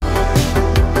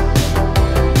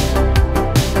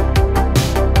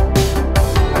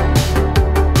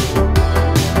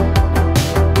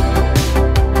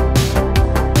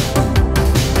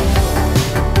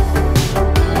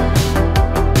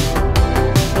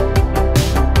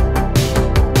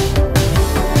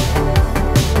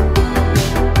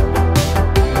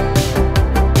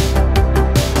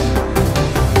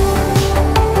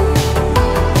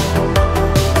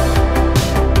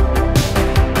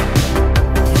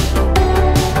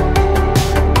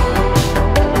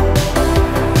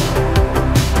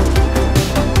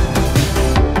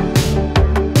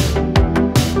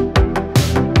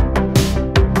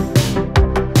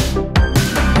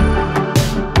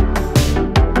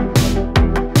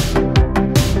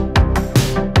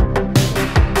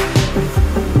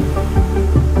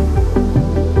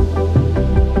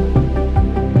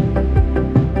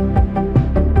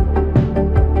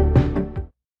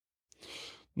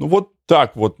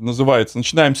Так вот называется.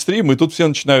 Начинаем стрим, и тут все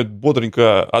начинают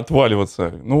бодренько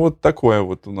отваливаться. Ну, вот такое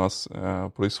вот у нас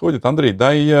происходит. Андрей,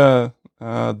 дай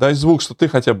звук, что ты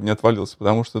хотя бы не отвалился,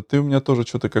 потому что ты у меня тоже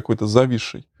что-то какой-то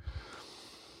зависший.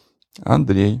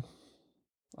 Андрей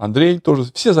тоже.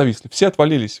 Все зависли, все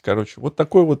отвалились, короче. Вот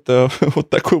такой вот, вот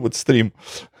такой вот стрим.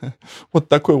 Вот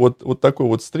такой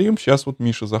вот стрим. Сейчас вот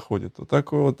Миша заходит.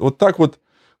 Вот так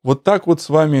вот с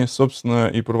вами, собственно,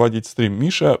 и проводить стрим.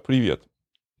 Миша, привет.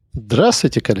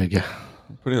 Здравствуйте, коллеги.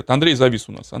 Привет. Андрей завис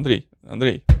у нас. Андрей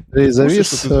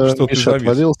завис, Миша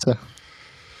отвалился.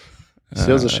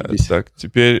 Все, зашибись. Так,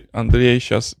 теперь Андрей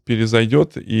сейчас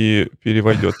перезайдет и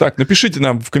перевойдет. Так, напишите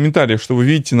нам в комментариях, что вы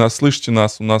видите нас, слышите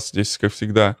нас. У нас здесь, как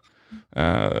всегда,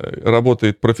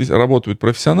 работают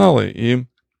профессионалы. И...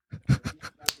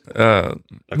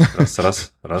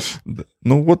 Раз.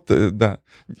 Ну вот, да.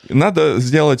 Надо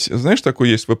сделать, знаешь, такой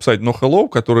есть веб-сайт No-Hello,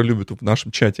 который любят в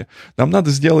нашем чате. Нам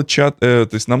надо сделать чат, то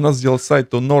есть нам надо сделать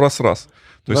сайт No Раз-Раз.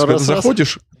 То есть, когда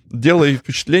заходишь, делай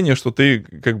впечатление, что ты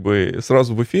как бы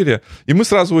сразу в эфире. И мы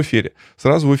сразу в эфире.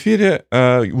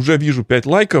 Уже вижу 5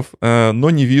 лайков, но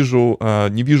не вижу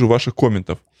ваших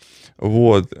комментов.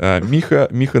 Вот.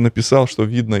 Миха написал, что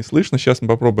видно и слышно. Сейчас мы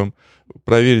попробуем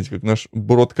проверить, как наш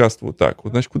бродкаст вот так.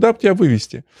 Вот, значит, куда бы тебя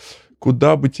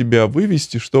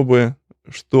вывести?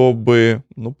 Чтобы,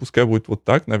 ну, пускай будет вот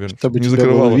так, наверное. Чтобы не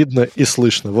закрывало. Было видно и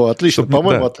слышно. Во, отлично,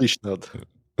 по-моему, отлично.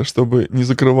 Чтобы не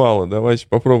закрывало. Давайте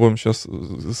попробуем сейчас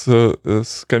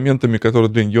с комментами,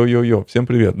 которые... Йо-йо-йо, всем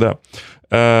привет, да.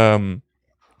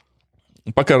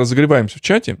 Пока разогреваемся в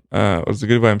чате.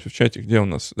 Где у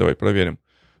нас? Давай проверим.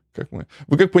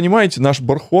 Вы как понимаете, наш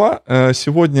Борхуа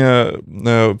сегодня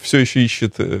все еще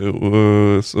ищет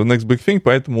Next Big Thing,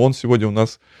 поэтому он сегодня у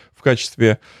нас в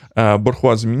качестве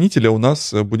Борхуа-заменителя у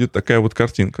нас будет такая вот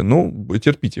картинка. Ну,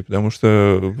 терпите, потому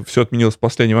что все отменилось в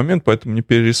последний момент, поэтому не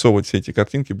перерисовывать все эти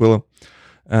картинки было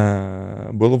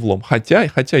влом. Хотя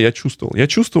я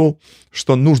чувствовал,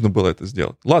 что нужно было это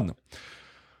сделать. Ладно.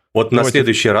 Вот давайте. На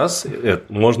следующий раз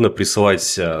можно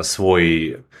присылать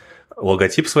свой...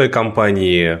 логотип своей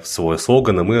компании, свой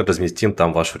слоган, и мы разместим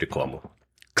там вашу рекламу.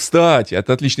 Кстати,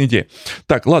 это отличная идея.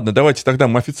 Так, ладно, давайте тогда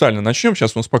мы официально начнем.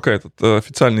 Сейчас у нас пока этот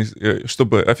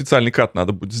официальный кат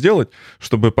надо будет сделать,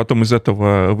 чтобы потом из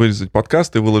этого вырезать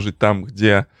подкаст и выложить там,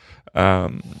 где...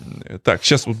 Так,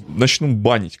 сейчас вот начну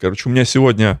банить. Короче, у меня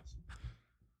сегодня...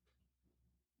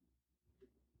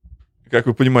 Как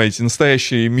вы понимаете,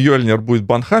 настоящий Мьёльнир будет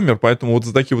банхаммер, поэтому вот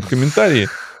за такие вот комментарии,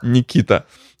 Никита,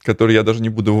 который я даже не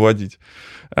буду выводить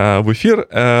в эфир,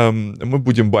 мы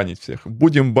будем банить всех.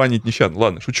 Будем банить нещадно.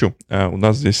 Ладно, шучу. У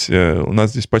нас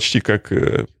здесь почти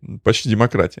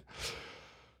демократия.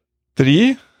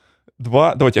 3,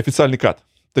 2, давайте официальный кат.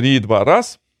 3, 2,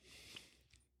 раз.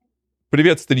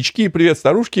 Привет, старички, привет,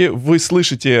 старушки. Вы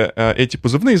слышите эти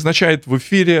позывные. Означает в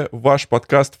эфире ваш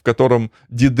подкаст, в котором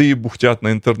деды бухтят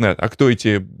на интернет. А кто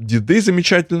эти деды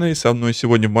замечательные? Со мной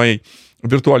сегодня в моей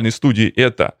виртуальной студии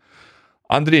это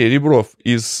Андрей Ребров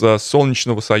из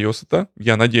солнечного Сайосета.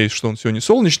 Я надеюсь, что он сегодня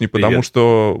солнечный, потому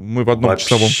что мы в одном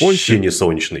часовом поясе.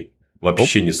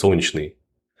 Вообще не солнечный.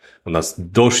 У нас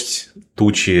дождь,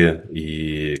 тучи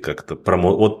и как-то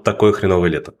вот такое хреновое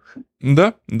лето.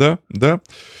 Да.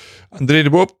 Андрей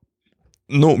Ребров.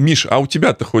 Ну, Миш, а у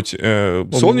тебя-то хоть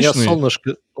солнечный?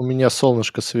 У меня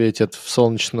солнышко светит в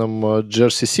солнечном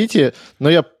Джерси-Сити, но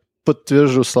я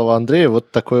подтвержу слова Андрея,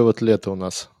 вот такое вот лето у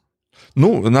нас.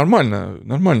 Ну,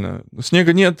 нормально.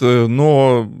 Снега нет,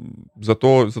 но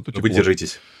зато тепло. Вы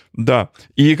держитесь. Да.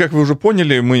 И, как вы уже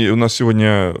поняли, у нас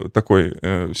сегодня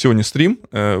стрим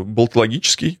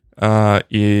болтологический,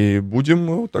 и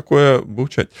будем такое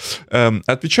бухчать.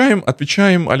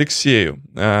 Отвечаем Алексею.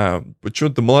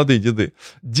 Почему-то молодые деды.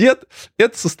 Дед —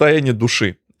 это состояние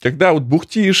души. Когда вот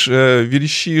бухтишь,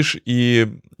 верещишь и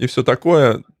все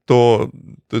такое, то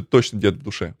ты точно дед в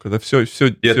душе. Когда все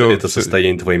это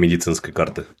состояние твоей медицинской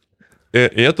карты.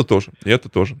 Это тоже,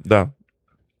 да.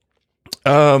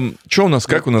 Что у нас,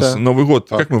 как у нас Новый год?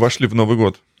 Как мы вошли в Новый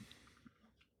год?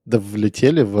 Да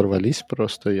влетели, ворвались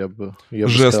просто, я бы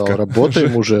сказал,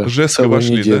 работаем уже целую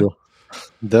вошли, неделю.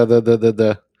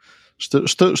 Да.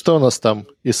 Что у нас там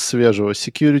из свежего?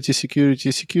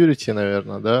 Security,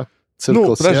 наверное, да?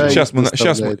 Ну, подожди,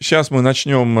 сейчас мы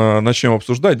начнем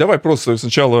обсуждать. Давай просто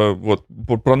сначала вот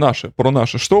про наше.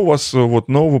 Что у вас вот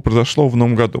нового произошло в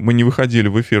новом году? Мы не выходили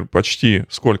в эфир почти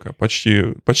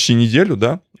неделю,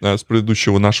 да, с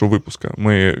предыдущего нашего выпуска.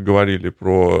 Мы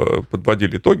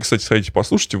подводили итоги. Кстати, сходите,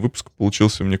 послушайте. Выпуск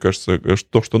получился, мне кажется,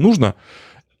 то, что нужно.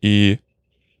 И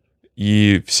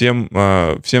всем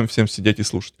сидеть и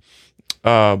слушать.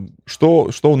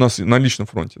 Что у нас на личном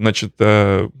фронте? Значит,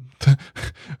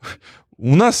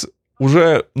 у нас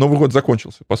уже Новый год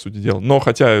закончился, по сути дела. Но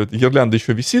хотя гирлянда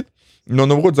еще висит, но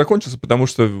Новый год закончился, потому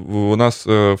что у нас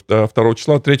 2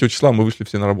 числа, 3 числа мы вышли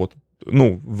все на работу.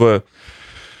 Ну,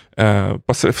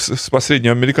 по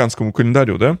среднеамериканскому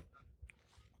календарю, да?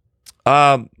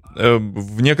 А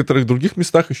в некоторых других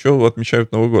местах еще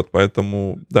отмечают Новый год.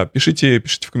 Поэтому, да, пишите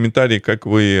в комментарии, как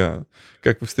вы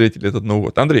встретили этот Новый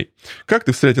год. Андрей, как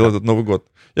ты встретил этот Новый год?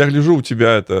 Я гляжу, у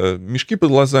тебя это мешки под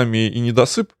глазами и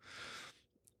недосып.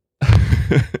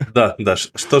 Да,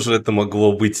 что же это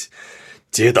могло быть?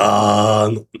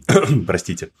 Титан!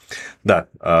 Простите. Да,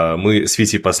 мы с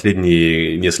Витей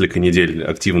последние несколько недель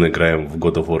активно играем в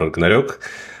God of War Ragnarok.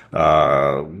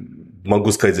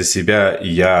 Могу сказать за себя,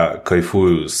 я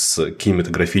кайфую с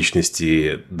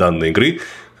кинематографичности данной игры.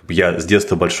 Я с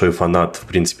детства большой фанат, в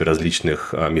принципе,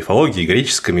 различных мифологий,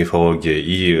 греческой мифологии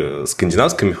и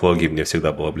скандинавской мифологии мне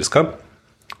всегда была близка.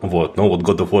 Вот, но вот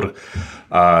God of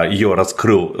War ее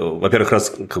раскрыл, во-первых,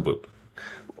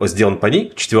 сделан по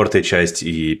ней 4-я часть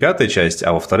и 5-я часть,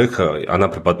 а во-вторых, она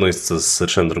преподносится с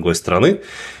совершенно другой стороны,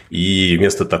 и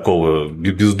вместо такого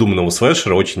бездумного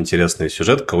слэшера очень интересная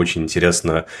сюжетка, очень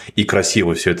интересно и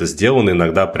красиво все это сделано,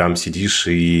 иногда прям сидишь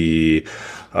и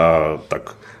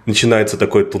так, начинается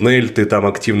такой туннель, ты там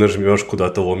активно жмешь,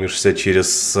 куда-то ломишься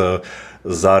через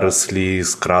заросли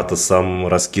с Кратосом,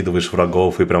 раскидываешь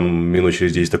врагов, и прям минут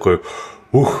через 10 такой...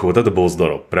 вот это было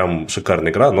здорово. Прям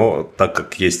шикарная игра, но так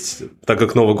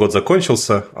как Новый год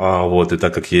закончился, и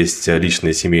так как есть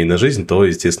личная семейная жизнь, то,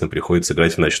 естественно, приходится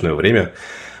играть в ночное время,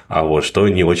 что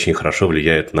не очень хорошо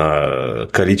влияет на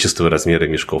количество и размеры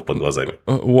мешков под глазами.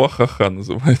 Уахаха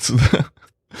называется,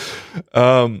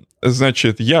 да.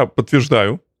 Значит, я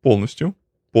подтверждаю полностью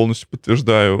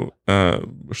подтверждаю,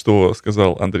 что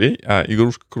сказал Андрей.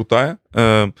 Игрушка крутая.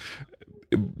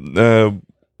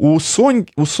 У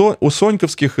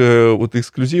соньковских вот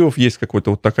эксклюзивов есть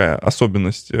какая-то вот такая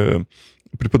особенность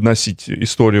преподносить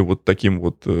историю вот таким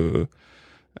вот...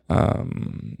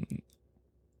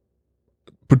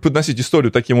 преподносить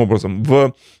историю таким образом.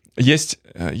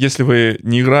 Если вы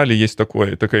не играли, есть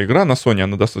такая игра на Sony,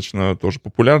 она достаточно тоже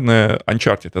популярная,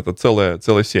 Uncharted, это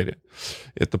целая серия.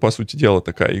 Это, по сути дела,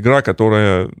 такая игра,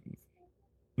 которая,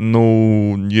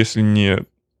 если не,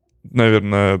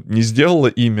 наверное, не сделала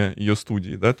имя ее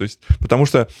студии, да, то есть, потому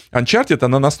что Uncharted,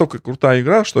 она настолько крутая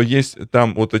игра, что есть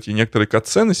там вот эти некоторые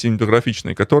катсцены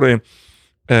синематографичные, которые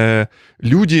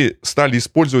люди стали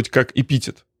использовать как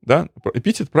эпитет. Да?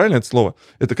 Эпитет, правильно это слово?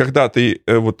 Это когда ты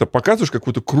показываешь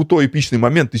какой-то крутой эпичный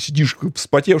момент, ты сидишь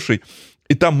вспотевший,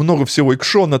 и там много всего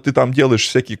экшона, ты там делаешь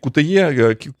всякие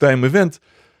QTE, Quick Time Event,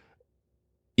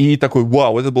 и такой,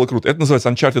 вау, это было круто. Это называется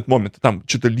Uncharted Moment. Ты там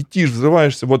что-то летишь,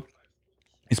 взрываешься. Вот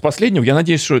из последнего, я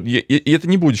надеюсь, что... И это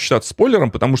не будет считаться спойлером,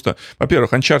 потому что,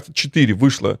 во-первых, Uncharted 4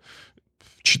 вышла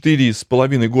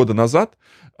 4,5 года назад.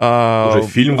 Уже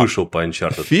фильм вышел по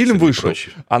Uncharted. Фильм вышел.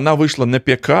 Прочее. Она вышла на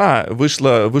ПК,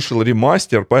 вышел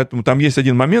ремастер, поэтому там есть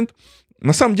один момент.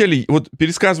 На самом деле, вот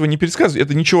пересказывай, не пересказывай,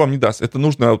 это ничего вам не даст. Это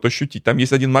нужно вот ощутить. Там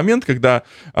есть один момент, когда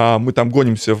мы там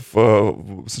гонимся,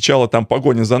 сначала там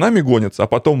погоня за нами гонится, а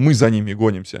потом мы за ними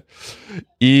гонимся.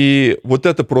 И вот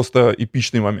это просто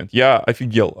эпичный момент. Я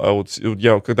офигел.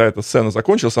 Когда эта сцена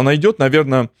закончилась, она идет,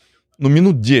 наверное,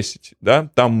 минут 10,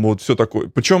 да, там вот все такое.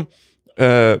 Причем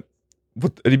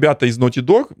вот ребята из Naughty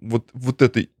Dog, вот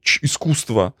это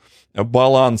искусство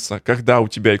баланса, когда у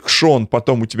тебя экшон,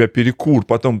 потом у тебя перекур,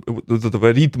 потом вот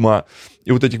этого ритма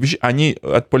и вот этих вещей, они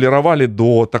отполировали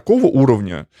до такого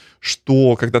уровня,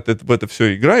 что когда ты в это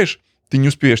все играешь, ты не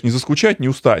успеешь ни заскучать, ни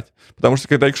устать. Потому что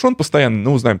когда экшон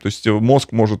постоянно, знаем, то есть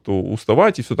мозг может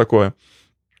уставать и все такое.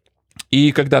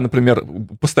 И когда, например,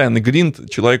 постоянный гринд,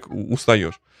 человек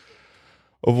устаешь.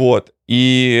 Вот.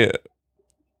 И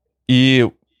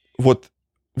вот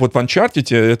в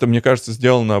Uncharted это, мне кажется,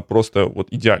 сделано просто вот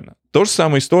идеально. То же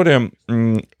самая история,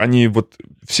 они вот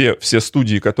все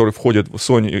студии, которые входят в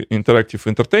Sony Interactive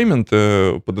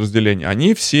Entertainment подразделение,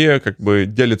 они все как бы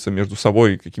делятся между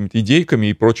собой какими-то идейками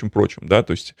и прочим, да,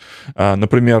 то есть,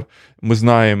 например, мы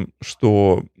знаем,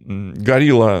 что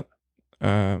Gorilla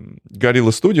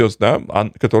Studios, да,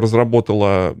 которая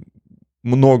разработала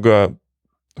много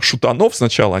шутанов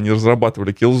сначала, они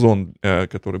разрабатывали Killzone,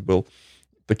 который был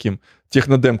таким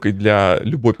технодемкой для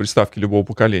любой приставки, любого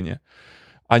поколения.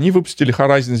 Они выпустили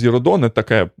Horizon Zero Dawn, это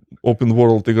такая open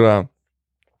world игра,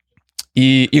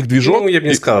 и их движок... я бы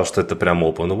не сказал, что это прям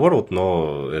open world,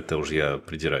 но это уже я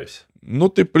придираюсь.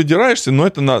 Ты придираешься, но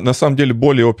это на самом деле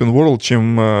более open world,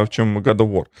 чем God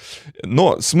of War.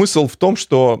 Но смысл в том,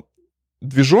 что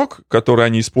движок, который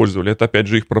они использовали, это, опять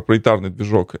же, их проприетарный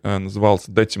движок,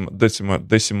 назывался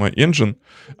Decima Engine,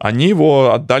 они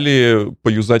его отдали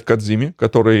поюзать Кодзиме,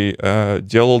 который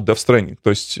делал Death Stranding.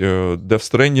 То есть Death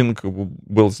Stranding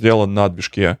был сделан на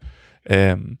движке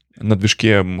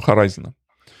Horizon.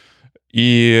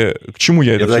 И к чему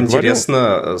я это все говорю?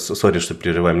 Интересно, сори, что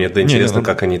прерываю, мне это интересно,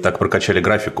 как они так прокачали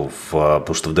графику,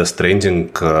 потому что в Death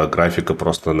Stranding графика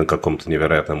просто на каком-то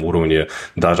невероятном уровне,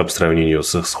 даже по сравнению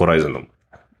с Horizon.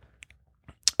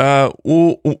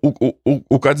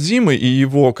 У Кодзимы и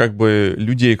его как бы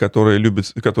людей,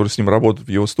 которые с ним работают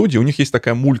в его студии, у них есть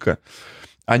такая мулька.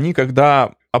 Они,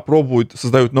 когда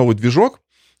создают новый движок,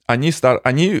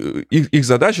 их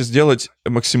задача сделать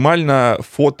максимально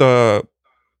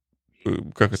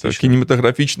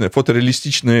кинематографичное,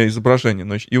 фотореалистичное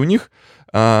изображение. И у них,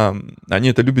 они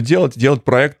это любят делать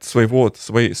проект своего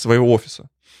офиса.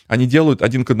 Они делают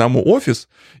один к одному офис,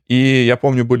 и я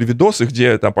помню, были видосы,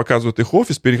 где там показывают их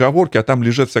офис, переговорки, а там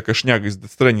лежит всякая шняга из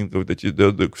Death Stranding, вот эти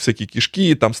всякие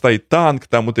кишки, там стоит танк,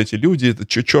 там вот эти люди, это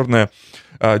черная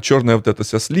вот эта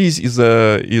вся слизь из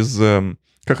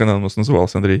как она у нас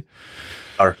называлась, Андрей?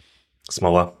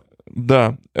 Смола.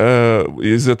 Да,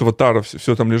 из этого тара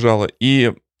все там лежало.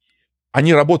 И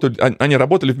они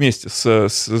работали вместе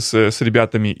с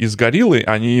ребятами из «Гориллы»,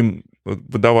 они им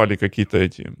выдавали какие-то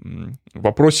эти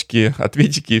вопросики,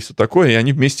 ответики и все такое, и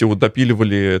они вместе вот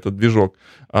допиливали этот движок.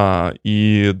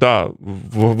 И да,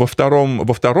 во втором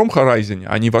Horizon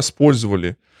они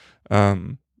воспользовали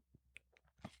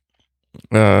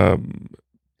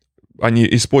они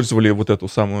использовали вот эту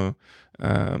самую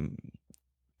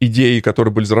идеи,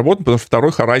 которые были заработаны, потому что второй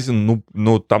Horizon,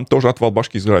 там тоже отвал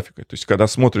башки с графикой. То есть, когда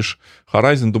смотришь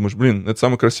Horizon, думаешь, это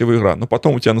самая красивая игра. Но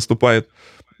потом у тебя наступает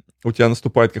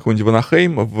какой-нибудь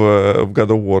Ванахейм в God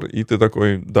of War, и ты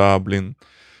такой, да,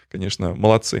 конечно,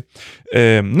 молодцы.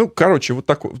 Вот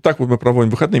так вот мы проводим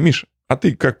выходные. Миш, а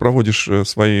ты как проводишь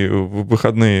свои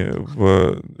выходные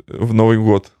в Новый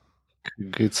год? Как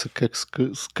говорится,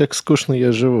 как скучно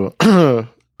я живу.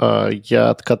 Я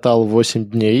откатал 8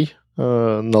 дней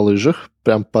на лыжах,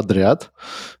 прям подряд,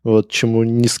 вот, чему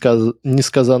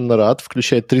несказанно рад,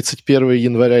 включая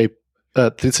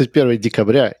 31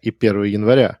 декабря и 1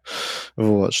 января,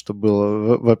 вот, что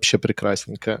было вообще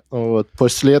прекрасненько. Вот.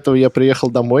 После этого я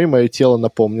приехал домой, мое тело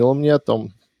напомнило мне о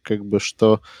том,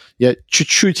 что я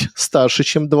чуть-чуть старше,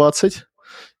 чем 20,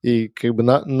 и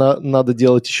надо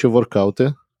делать еще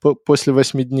воркауты после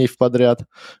 8 дней подряд.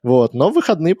 Вот. Но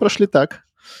выходные прошли так.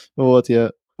 Вот,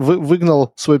 я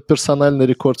выгнал свой персональный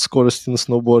рекорд скорости на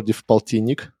сноуборде в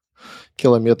 1,5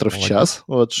 километров в час.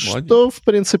 Вот, что, в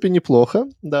принципе, неплохо.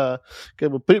 Да.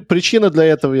 Причина для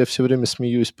этого, я все время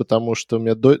смеюсь, потому что у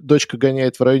меня дочка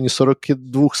гоняет в районе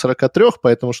 42-43,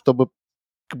 поэтому, чтобы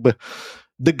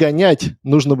догонять,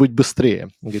 нужно быть быстрее.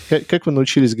 Говорит, как вы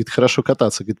научились, хорошо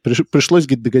кататься? Говорит, пришлось,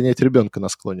 догонять ребенка на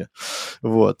склоне.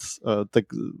 Вот.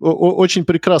 Очень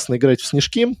прекрасно играть в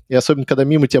снежки, и особенно, когда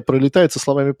мимо тебя пролетает со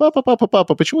словами «Папа, папа,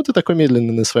 папа, почему ты такой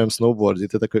медленный на своем сноуборде?» И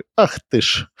ты такой «Ах ты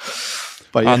ж!»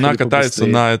 Она катается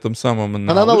на этом самом...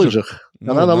 Она на лыжах.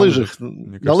 Она на лыжах.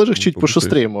 На лыжах чуть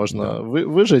пошустрее можно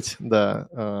выжить,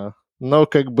 да. Но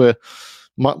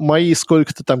мои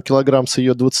сколько-то там килограмм с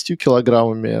ее 20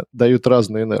 килограммами дают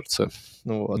разную инерцию.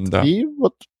 Вот. Да. И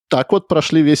вот так вот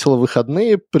прошли весело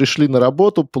выходные, пришли на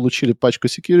работу, получили пачку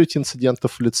security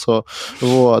инцидентов в лицо.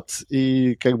 Вот.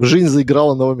 И жизнь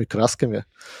заиграла новыми красками.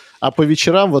 А по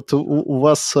вечерам вот у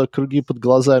вас круги под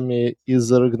глазами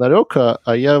из-за Рагнарёка,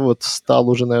 а я вот стал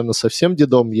уже, наверное, совсем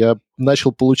дедом. Я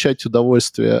начал получать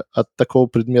удовольствие от такого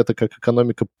предмета, как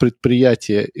экономика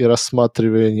предприятия и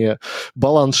рассматривание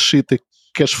баланс-шита,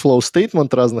 кэшфлоу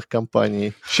стейтмент разных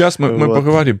компаний. Сейчас мы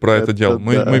поговорим про это дело.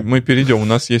 Мы перейдем. У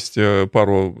нас есть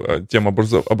пару тем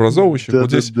образовывающих.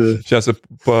 Здесь сейчас я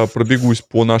пробегусь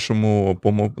по нашему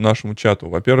чату.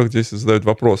 Во-первых, здесь задают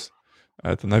вопрос.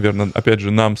 Это, наверное, опять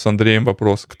же, нам с Андреем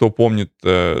вопрос. Кто помнит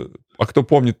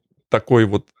такой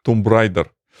вот Tomb Raider?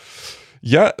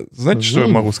 Знаете, что я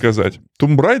могу сказать?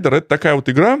 Tomb Raider — это такая вот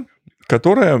игра,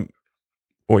 которая...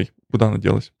 Ой, куда она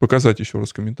делась? Показать еще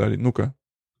раз комментарий. Ну-ка.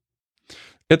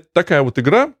 Это такая вот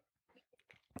игра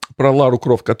про Лару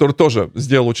Крофт, которая тоже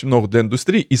сделала очень много для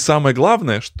индустрии. И самое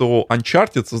главное, что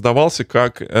Uncharted создавался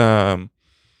как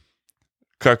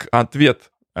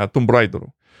ответ Tomb Raider.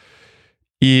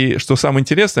 И что самое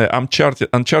интересное,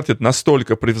 Uncharted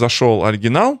настолько превзошел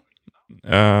оригинал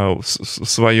в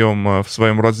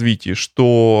своем развитии,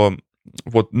 что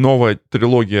вот новая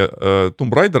трилогия Tomb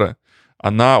Raider,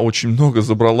 она очень много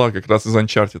забрала как раз из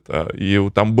Uncharted. И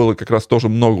там было как раз тоже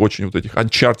много очень вот этих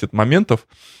Uncharted моментов,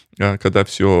 когда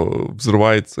все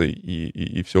взрывается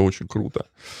и все очень круто.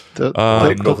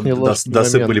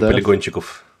 Досыпали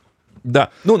полигончиков. Да,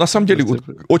 ну, на самом деле,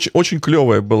 очень, очень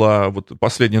клевая была вот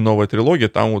последняя новая трилогия,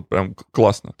 там вот прям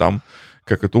классно, там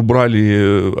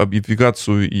убрали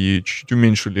объективацию и чуть-чуть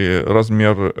уменьшили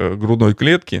размер грудной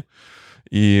клетки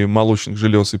и молочных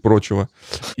желез и прочего,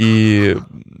 и,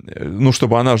 ну,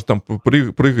 чтобы она же там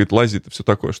прыгает, лазит и все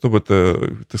такое, чтобы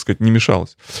это, так сказать, не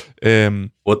мешалось.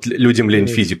 Вот людям лень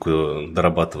физику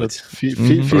дорабатывать.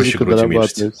 Физику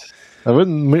дорабатывать. А вы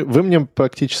мне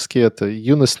практически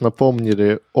юность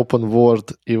напомнили, open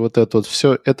world и вот это вот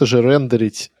все, это же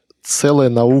рендерить целая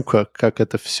наука, как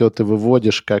это все ты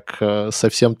выводишь, как со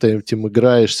всем ты этим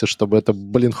играешься, чтобы это,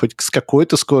 хоть с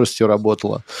какой-то скоростью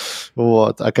работало.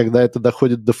 Вот. А когда это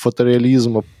доходит до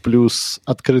фотореализма плюс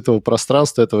открытого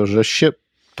пространства, это уже вообще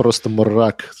просто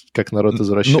мрак, как народ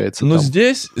извращается. Но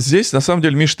здесь, на самом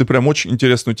деле, Миша, ты прям очень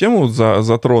интересную тему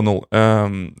затронул.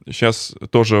 Сейчас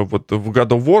тоже вот в God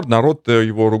of War народ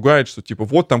его ругает, что типа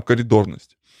вот там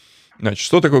коридорность. Значит,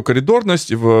 что такое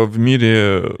коридорность в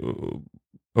мире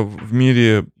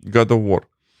God of War?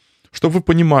 Чтобы вы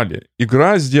понимали,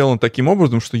 игра сделана таким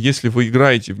образом, что если вы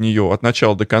играете в нее от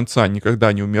начала до конца,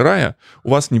 никогда не умирая, у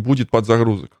вас не будет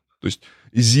подзагрузок. То есть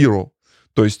zero.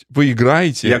 То есть вы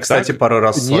играете... Я, кстати, пару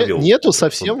раз словил. Нету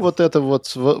совсем вот этой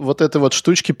вот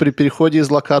штучки при переходе из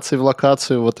локации в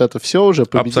локацию, вот это все уже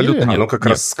победили? Абсолютно нет. Оно как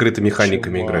раз скрыто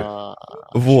механиками игры.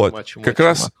 Вот, как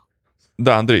раз...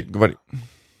 Да, Андрей, говори.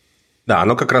 Да,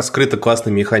 оно как раз скрыто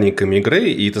классными механиками игры,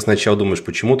 и ты сначала думаешь,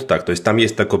 почему-то так. То есть там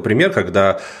есть такой пример,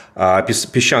 когда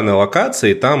песчаная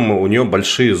локация, и там у нее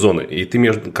большие зоны, и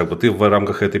ты ты в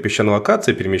рамках этой песчаной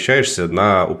локации перемещаешься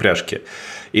на упряжке.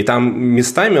 И там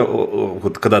местами,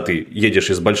 вот когда ты едешь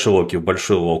из большой локи в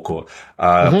большую локу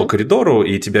по коридору,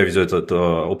 и тебя везет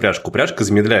эта упряжка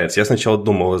замедляется. Я сначала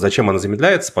думал, зачем она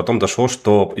замедляется, потом дошло,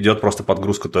 что идет просто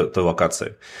подгрузка той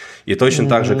локации. И точно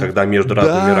так же, когда между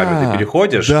разными мирами ты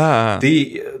переходишь,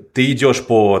 ты идешь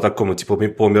по такому, типа,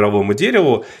 по мировому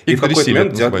дереву, и в какой-то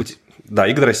момент... Да,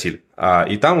 Игдрасиль.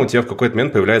 И там у тебя в какой-то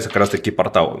момент появляется как раз-таки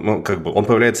портал. Ну, он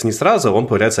появляется не сразу, он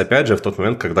появляется, опять же, в тот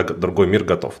момент, когда другой мир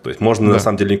готов. То есть можно, на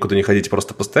самом деле, никуда не ходить,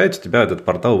 просто постоять, у тебя этот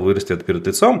портал вырастет перед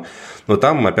лицом, но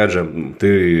там, опять же,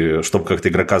 ты, чтобы как-то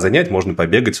игрока занять, можно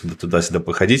побегать, туда-сюда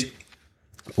походить,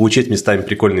 получить местами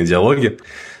прикольные диалоги,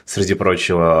 среди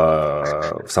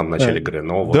прочего, в самом начале игры.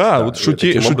 Но вот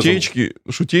шутеечки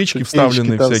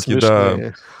вставлены всякие,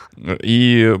 да.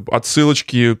 И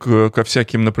отсылочки ко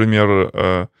всяким,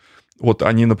 например, вот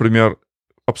они, например,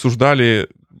 обсуждали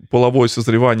половое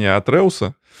созревание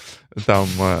Атреуса. Там,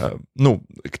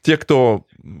 те, кто,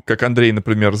 как Андрей,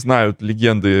 например, знают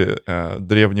легенды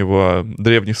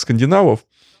древних скандинавов,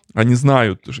 они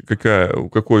знают,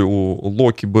 какой у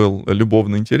Локи был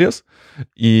любовный интерес.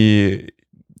 И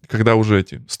когда уже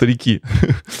эти старики,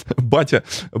 батя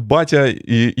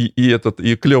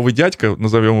и клевый дядька,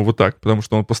 назовем его так, потому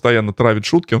что он постоянно травит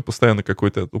шутки, он постоянно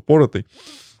какой-то упоротый.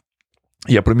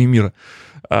 Я про Мимира.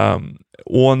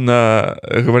 Он,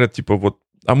 говорят, типа, вот,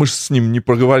 а мы же с ним не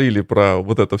проговорили про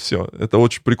вот это все. Это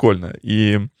очень прикольно.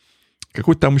 И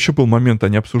какой-то там еще был момент,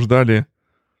 они обсуждали...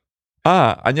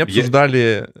 Они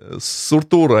обсуждали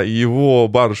Суртура и его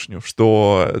барышню,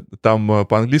 что там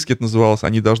по-английски это называлось,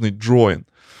 они должны join.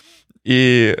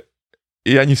 И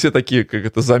они все такие, как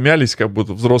это, замялись, как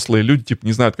будто взрослые люди, типа,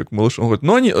 не знают, как малыш. Он говорит,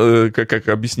 они, как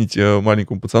объяснить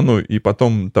маленькому пацану? И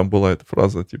потом там была эта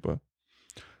фраза, типа,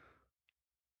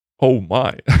 «Oh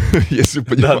my», если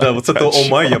понимаете. Да, вот с этого «Oh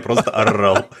my» я просто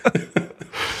орал.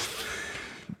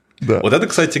 Да. Вот это,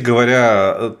 кстати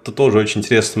говоря, это тоже очень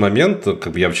интересный момент.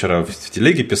 Как бы я вчера в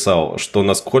телеге писал, что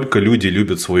насколько люди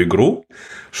любят свою игру,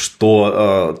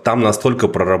 что там настолько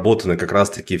проработаны как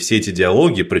раз-таки все эти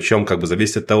диалоги, причем как бы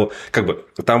зависит от того, как бы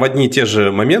там в одни и те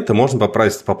же моменты можно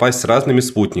попасть с разными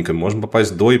спутниками, можно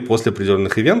попасть до и после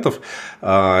определенных ивентов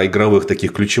игровых,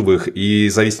 таких ключевых, и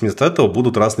в зависимости от этого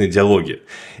будут разные диалоги.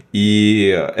 И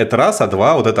это раз, а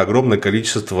два, вот это огромное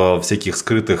количество всяких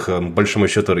скрытых, по большому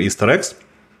счету, easter eggs.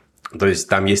 То есть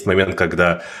там есть момент,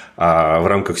 когда в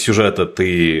рамках сюжета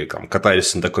ты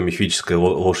катаешься на такой мифической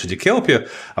лошади Келпи,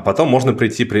 а потом можно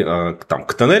прийти к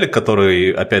тоннелю,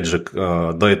 который, опять же,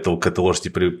 до этого к этой лошади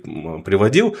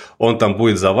приводил, он там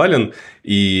будет завален,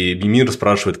 и Мимир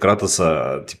спрашивает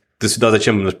Кратоса, ты сюда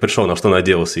зачем пришел, на что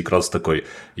надеялся? И Кратос такой,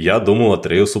 я думал,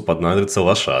 Атреусу понадобится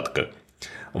лошадка.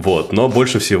 Вот, но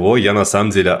больше всего я на самом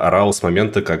деле орал с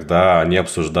момента, когда они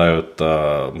обсуждают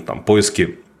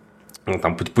поиски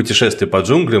там путешествие по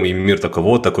джунглям, и мир такой,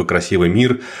 вот такой красивый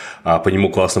мир, по нему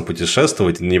классно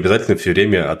путешествовать, не обязательно все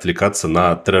время отвлекаться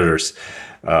на treasures,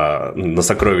 на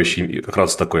сокровища, как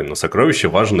раз такой, на сокровища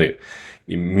важны,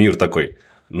 и мир такой.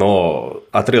 Но,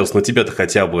 Атреус, ну тебе-то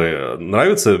хотя бы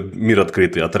нравится мир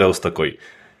открытый, Атреус такой,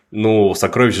 ну,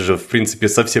 сокровище же, в принципе,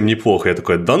 совсем неплохо. Я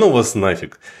такой, да ну вас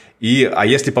нафиг. А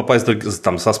если попасть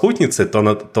там со спутницей,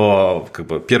 то как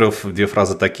бы первые две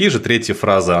фразы такие же, третья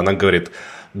фраза, она говорит,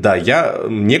 да,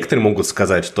 некоторые могут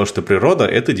сказать, что природа –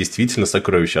 это действительно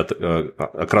сокровище.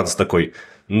 Акратос такой,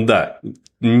 да,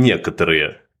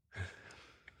 некоторые.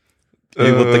 И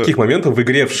вот таких моментов в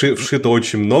игре вшито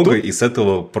очень много, и с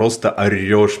этого просто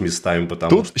орешь местами, потому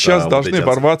тут что... сейчас должны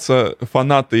ворваться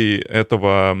фанаты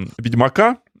этого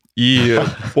Ведьмака и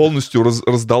полностью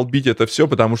раздолбить это все,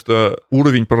 потому что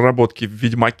уровень проработки в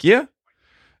Ведьмаке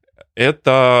 —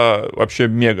 это вообще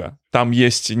мега. Там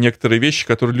есть некоторые вещи,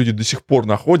 которые люди до сих пор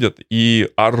находят и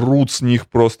орут с них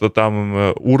просто,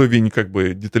 там уровень как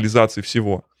бы детализации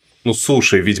всего. Ну,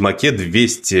 слушай, в Ведьмаке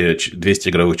 200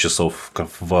 игровых часов,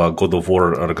 в God of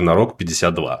War Ragnarok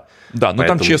 52. Да, но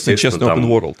там честный open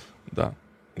world, да.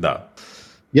 Да.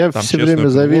 Я там все время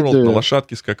завидую... на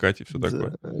лошадке скакать и все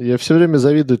такое. Я все время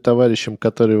завидую товарищам,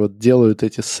 которые вот делают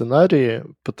эти сценарии,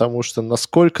 потому что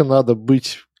насколько надо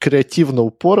быть креативно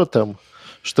упоротым,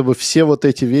 чтобы все вот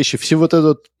эти вещи, все вот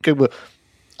это как бы...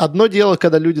 Одно дело,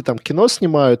 когда люди там кино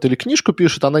снимают или книжку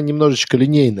пишут, она немножечко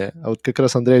линейная. А вот как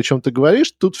раз, Андрей, о чем ты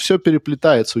говоришь, тут все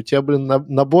переплетается. У тебя,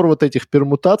 набор вот этих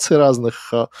пермутаций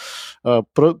разных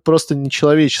просто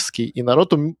нечеловеческий. И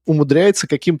народ умудряется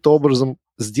каким-то образом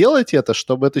сделать это,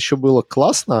 чтобы это еще было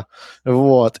классно,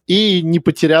 вот, и не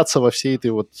потеряться во всей этой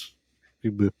вот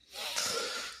как бы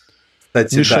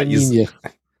мешанине.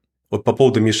 Вот по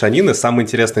поводу мешанины, самый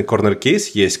интересный корнер-кейс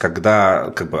есть, когда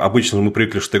как бы, обычно мы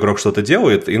привыкли, что игрок что-то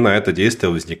делает, и на это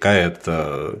действие возникает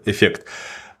эффект.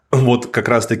 Вот как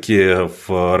раз-таки в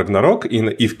Ragnarok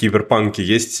и в Киберпанке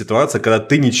есть ситуация, когда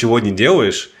ты ничего не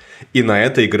делаешь, и на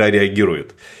это игра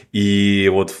реагирует. И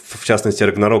вот, в частности,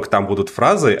 Ragnarok, там будут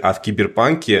фразы, а в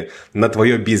Киберпанке на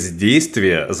твое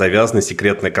бездействие завязана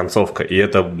секретная концовка. И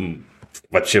это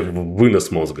вообще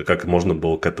вынос мозга, как можно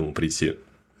было к этому прийти.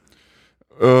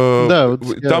 Да,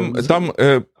 вот там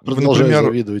продолжаю например,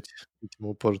 завидовать этим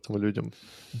упоротым людям.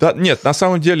 Да, нет, на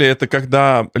самом деле это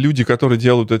когда люди, которые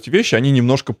делают эти вещи, они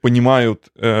немножко понимают,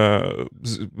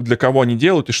 для кого они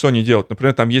делают и что они делают.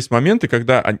 Например, там есть моменты,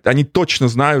 когда они точно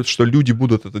знают, что люди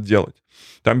будут это делать.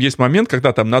 Там есть момент,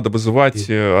 когда там надо вызывать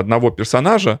одного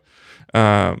персонажа,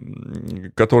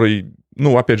 который,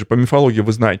 ну, опять же, по мифологии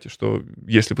вы знаете, что,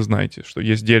 если вы знаете, что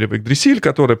есть дерево Игдрисиль,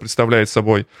 которое представляет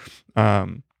собой...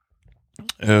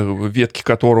 ветки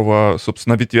которого,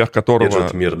 собственно, на ветвях которого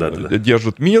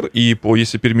держит мир, и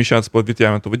если перемещаться по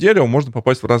ветвям этого дерева, можно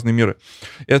попасть в разные миры.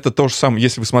 Это то же самое,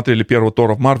 если вы смотрели первого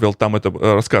Тора в Марвел, там это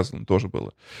рассказано тоже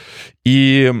было.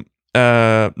 Но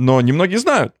немногие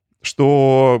знают,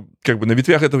 что как бы на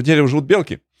ветвях этого дерева живут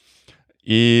белки.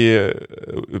 И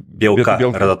белка.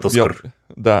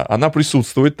 Да, она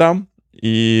присутствует там,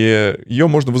 и ее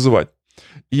можно вызывать.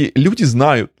 И люди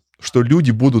знают, что люди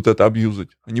будут это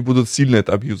абьюзить. Они будут сильно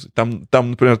это абьюзить. Там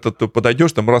например, ты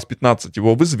подойдешь, там раз 15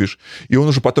 его вызовешь, и он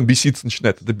уже потом беситься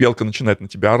начинает. Эта белка начинает на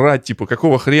тебя орать, типа,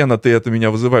 какого хрена ты это меня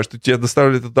вызываешь? Что тебе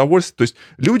доставляет удовольствие? То есть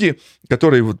люди,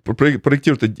 которые вот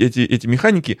проектируют эти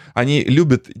механики, они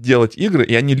любят делать игры,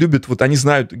 и они любят, вот они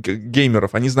знают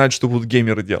геймеров, они знают, что будут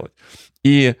геймеры делать.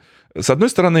 И с одной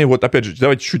стороны, вот опять же,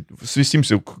 давайте чуть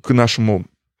свесимся к нашим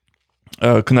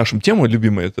темам,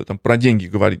 любимые, это там про деньги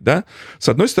говорить, да, с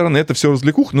одной стороны, это все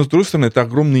развлекуха, но с другой стороны, это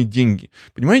огромные деньги.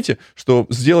 Понимаете, что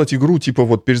сделать игру, типа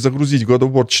вот перезагрузить God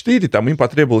of War 4, там им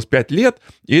потребовалось 5 лет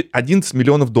и $11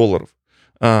 миллионов,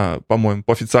 по-моему,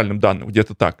 по официальным данным,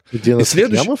 где-то так. 11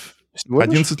 лямов?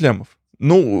 11 лямов.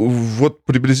 Ну, вот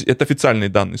приблизительно, это официальные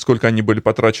данные, сколько они были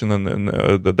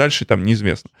потрачены дальше, там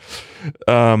неизвестно.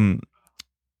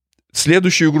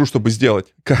 Следующую игру, чтобы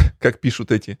сделать, как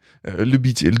пишут эти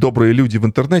любители, добрые люди в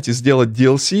интернете, сделать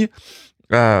DLC...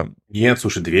 Нет,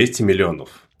 слушай, 200 миллионов.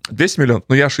 200 миллионов?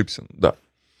 Ну, я ошибся, да.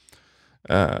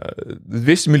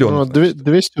 200 миллионов. Ну,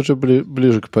 200 уже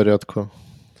ближе к порядку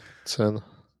цен.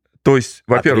 То есть,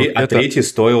 во-первых... третий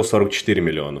стоил 44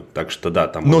 миллиона, так что да,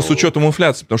 там... Но с учетом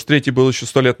инфляции, потому что третий был еще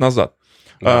 100 лет назад.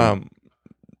 Да.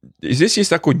 И здесь есть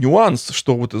такой нюанс,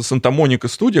 что вот Санта-Моника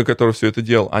студия, которая все это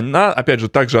делала, она, опять же,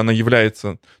 также она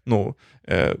является, ну,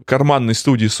 карманной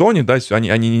студией Sony, да, они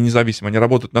не независимы, они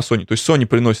работают на Sony, то есть Sony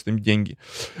приносит им деньги.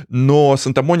 Но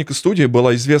Санта-Моника студия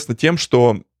была известна тем,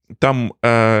 что там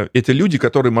это люди,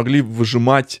 которые могли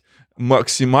выжимать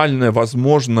максимальное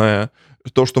возможное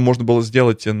то, что можно было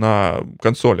сделать на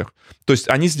консолях. То есть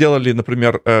они сделали,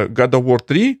 например, God of War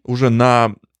 3 уже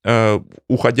на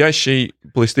уходящей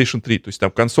PlayStation 3. То есть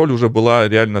там консоль уже была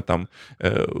реально там...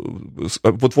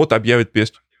 вот-вот объявит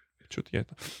PS... Что-то я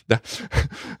это... Да.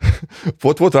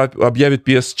 Вот-вот объявит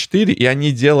PS4, и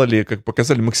они делали, как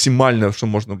показали, максимально, что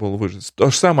можно было выжить.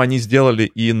 То же самое они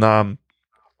сделали и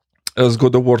с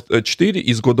God of War 4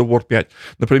 и с God of War 5.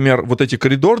 Например, вот эти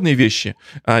коридорные вещи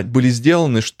были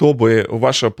сделаны, чтобы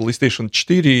ваша PlayStation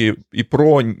 4 и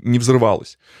Pro не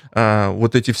взрывалась.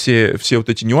 Вот эти все вот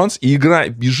эти нюансы. И игра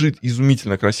бежит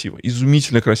изумительно красиво.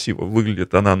 Изумительно красиво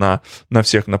выглядит она на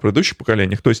всех, на предыдущих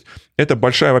поколениях. То есть это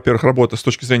большая, во-первых, работа с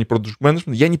точки зрения продукт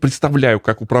менеджмента. Я не представляю,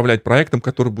 как управлять проектом,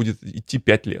 который будет идти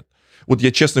 5 лет. Вот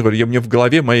я честно говорю, мне в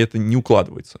голове моей это не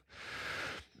укладывается.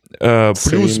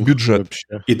 Плюс бюджет.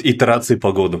 Итерации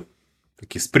по году.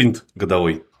 Такой спринт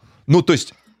годовой. Ну, то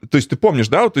есть ты помнишь,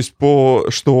 да, то есть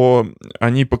что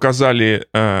они показали...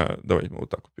 давай мы вот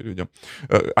так вот переведем.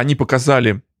 Они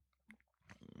показали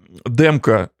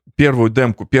первую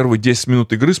демку, первые 10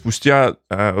 минут игры спустя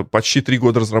почти 3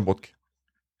 года разработки.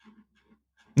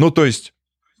 Ну, то есть...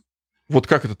 Вот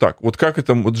как это так? Вот как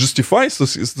это justify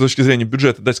с точки зрения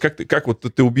бюджета? То есть как вот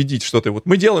ты убедить что-то? Вот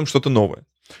мы делаем что-то новое.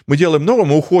 Мы делаем новое,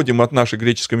 мы уходим от нашей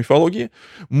греческой мифологии,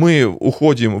 мы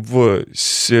уходим в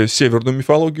северную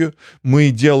мифологию, мы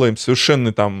делаем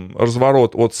совершенный там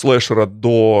разворот от слэшера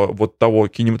до вот того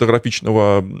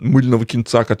кинематографичного мыльного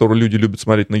кинца, который люди любят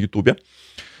смотреть на Ютубе.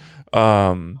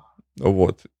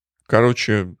 Вот.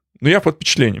 Короче, ну я под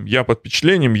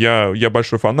впечатлением, я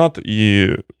большой фанат,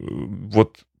 и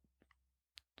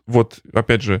вот,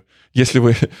 опять же, если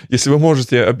вы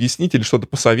можете объяснить или что-то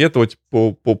посоветовать,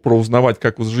 проузнавать,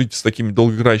 как жить с такими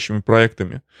долгоиграющими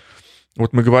проектами.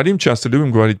 Вот мы часто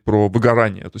любим говорить про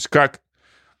выгорание. То есть как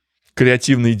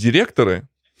креативные директоры...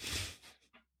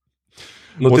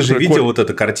 Ну, вот ты же видел вот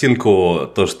эту картинку,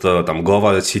 то, что там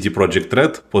глава CD Projekt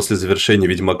Red после завершения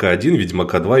Ведьмака 1,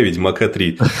 Ведьмака 2 и Ведьмака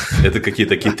 3. Это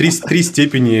какие-то такие три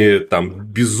степени там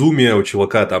безумия у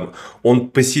чувака. Там он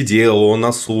посидел, он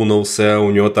осунулся,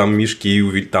 у него там мешки,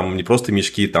 там не просто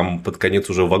мешки, там под конец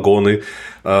уже вагоны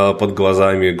под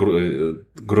глазами,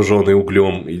 груженные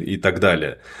углем и так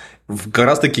далее. Как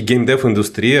раз-таки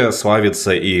геймдев-индустрия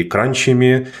славится и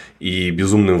кранчами, и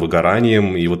безумным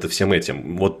выгоранием, и вот и всем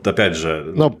этим. Вот опять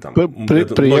же... Но там,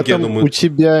 при этом у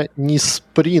тебя не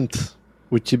спринт,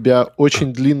 у тебя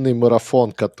очень длинный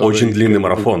марафон, который... Очень длинный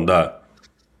марафон, да.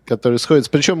 Который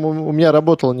сходится. Причем у меня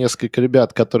работало несколько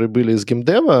ребят, которые были из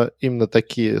геймдева, именно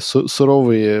такие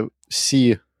суровые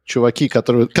чуваки,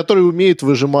 которые умеют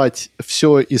выжимать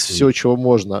все из всего, чего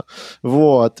можно.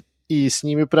 Вот. И с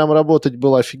ними прям работать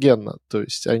было офигенно. То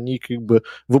есть они как бы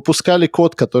выпускали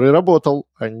код, который работал.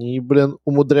 Они,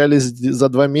 умудрялись за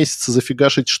 2 месяца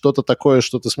зафигашить что-то такое,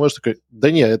 что ты сможешь такой,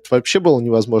 да не, это вообще было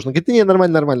невозможно. Говорит, не,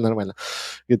 нормально.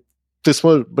 Говорит, ты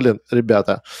сможешь,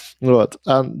 ребята. Вот.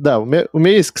 Да, у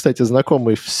меня есть, кстати,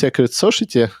 знакомый в Secret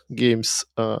Society Games.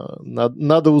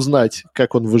 Надо узнать,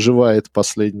 как он выживает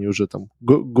последний уже там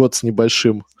год с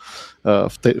небольшим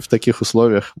в таких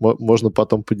условиях. Можно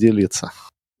потом поделиться.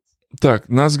 Так,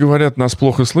 нас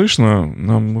плохо слышно.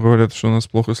 Нам говорят, что нас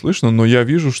плохо слышно, но я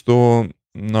вижу, что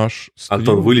наш стрим...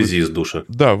 Антон, вылези из душа.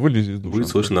 Да, вылези из душа. Будет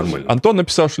слышно нормально. Антон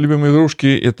написал, что любимые игрушки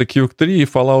 — это Quake 3 и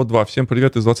Fallout 2. Всем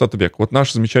привет из 20 века. Вот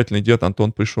наш замечательный дед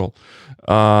Антон пришел.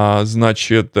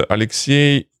 Значит,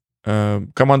 Алексей...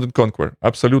 Command & Conquer.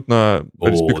 Абсолютно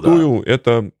респектую.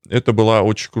 Да. Это была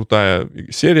очень крутая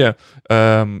серия.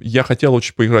 Я хотел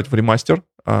очень поиграть в ремастер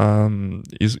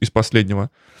из последнего.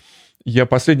 Я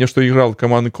последнее, что играл,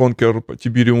 Command & Conquer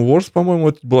Tiberium Wars, по-моему,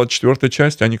 это была 4-я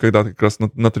часть, они когда-то как раз на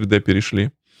 3D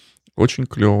перешли. Очень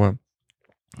клево.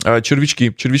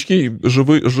 Червячки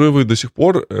живы до сих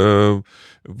пор,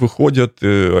 выходят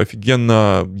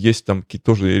офигенно, есть там какие-то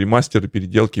тоже ремастеры,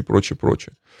 переделки и прочее.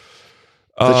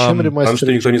 Зачем ремастер? Потому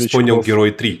что никто не вспомнил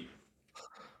Герой 3.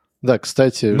 Да,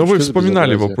 кстати. Но вы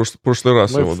вспоминали его в прошлый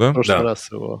раз, да? В прошлый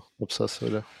раз его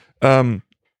обсасывали.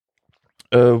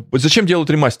 Зачем делают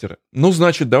ремастеры? Ну,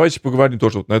 значит, давайте поговорим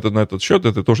тоже вот на этот счет.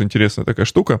 Это тоже интересная такая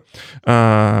штука.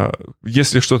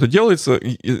 Если что-то делается,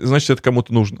 значит, это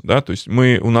кому-то нужно, да? То есть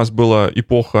у нас была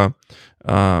эпоха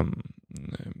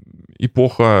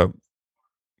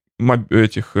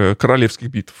этих королевских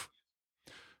битв.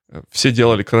 Все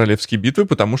делали королевские битвы,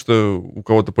 потому что у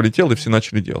кого-то полетело, и все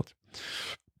начали делать.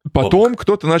 Потом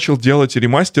кто-то начал делать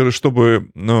ремастеры,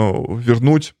 чтобы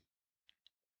вернуть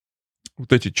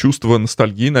вот эти чувства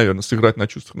ностальгии, наверное, сыграть на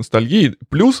чувствах ностальгии.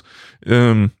 Плюс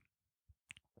дать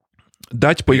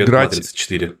поиграть... Привет,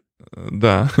 34.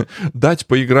 Да, дать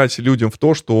поиграть людям в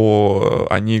то, что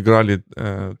они играли,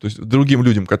 то есть другим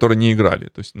людям, которые не играли,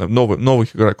 то есть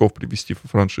новых игроков привести в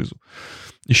франшизу.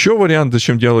 Еще вариант,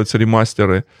 зачем делаются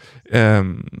ремастеры,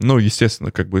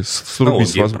 естественно, как бы срубить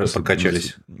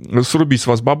с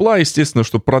вас бабла, естественно,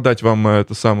 чтобы продать вам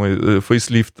это самый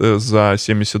фейслифт за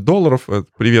 $70.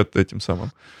 Привет этим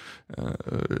самым,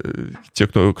 те,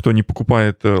 кто не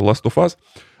покупает Last of Us.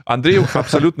 Андрей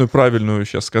абсолютно правильную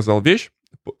сейчас сказал вещь.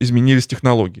 Изменились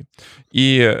технологии.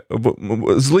 И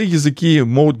злые языки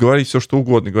могут говорить все, что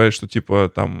угодно. Говорят, что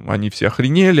типа там они все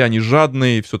охренели, они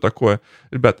жадные и все такое.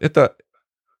 Ребят, это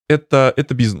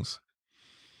бизнес.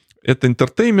 Это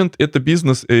entertainment, это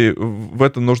бизнес, и в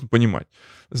этом нужно понимать.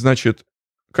 Значит,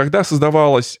 когда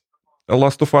создавалась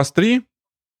Last of Us 3,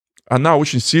 она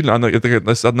очень сильно,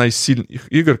 это одна из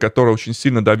сильных игр, которая очень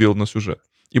сильно давила на сюжет.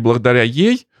 И благодаря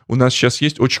ей у нас сейчас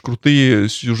есть очень крутые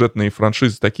сюжетные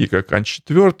франшизы, такие как Анчи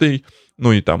 4,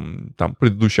 ну и там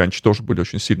предыдущие Анчи тоже были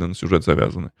очень сильно на сюжет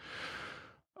завязаны.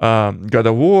 God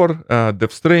of War,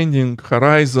 Death Stranding,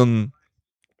 Horizon.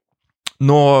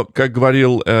 Но, как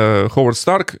говорил Ховард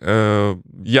Старк,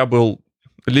 я был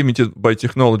limited by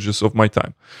technologies of my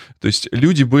time. То есть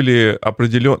люди были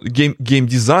определенные...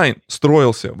 Геймдизайн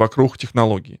строился вокруг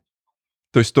технологий.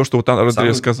 То есть то, что вот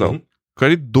Андрей сказал.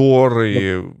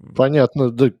 Коридоры. Понятно.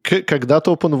 Да,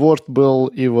 когда-то open world был,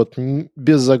 и вот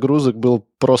без загрузок было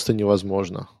просто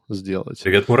невозможно сделать.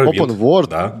 Привет, муравьед. Open world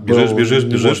да.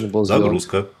 Бежишь,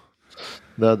 загрузка.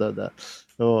 Да.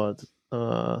 Вот.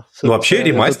 Вообще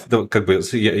ремастер, как бы,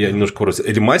 я немножко просто...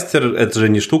 Ремастер – это же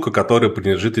не штука, которая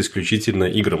принадлежит исключительно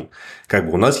играм. Как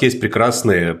бы у нас есть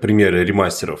прекрасные примеры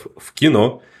ремастеров в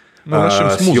кино. Начнем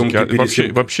с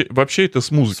музыки. Вообще это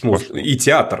с музыки. И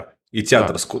театр.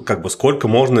 Да. Как бы сколько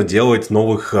можно делать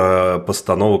новых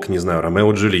постановок, не знаю,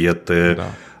 Ромео и Джульетты,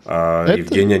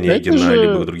 Евгения Онегина,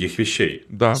 либо других вещей.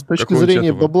 Да. С точки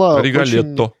зрения бабла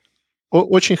Риголетто.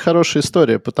 Очень хорошая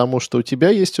история, потому что у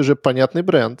тебя есть уже понятный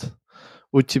бренд,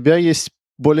 у тебя есть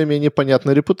более-менее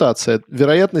понятная репутация.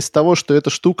 Вероятность того, что эта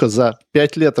штука за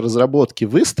 5 лет разработки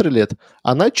выстрелит,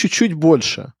 она чуть-чуть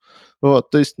больше.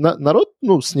 Вот, то есть народ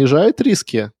снижает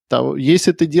риски.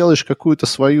 Если ты делаешь какую-то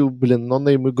свою,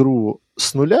 нонейм игру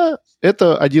с нуля,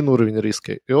 это один уровень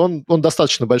риска. И он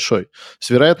достаточно большой. С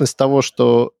вероятность того,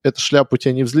 что эта шляпа у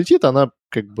тебя не взлетит, она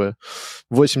как бы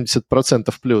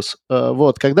 80% плюс.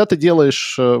 Вот, когда ты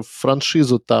делаешь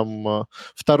франшизу там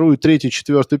 2-ю, 3-ю,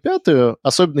 4-ю, 5-ю,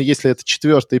 особенно если это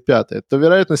 4-я и 5-я, то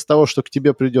вероятность того, что к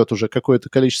тебе придет уже какое-то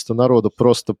количество народу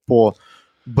просто по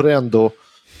бренду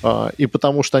и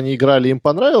потому что они играли, им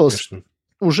понравилось, конечно,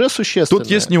 уже существенно. Тут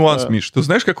есть нюанс, Миш. Ты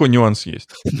знаешь, какой нюанс есть?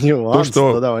 Нюанс?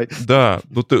 Давай. Да,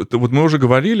 вот мы уже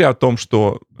говорили о том,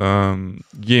 что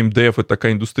геймдев — это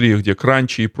такая индустрия, где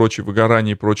кранчи и прочее,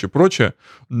 выгорание и прочее,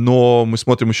 но мы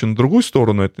смотрим еще на другую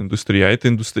сторону этой индустрии, а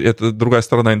это другая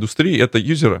сторона индустрии — это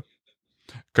юзеры.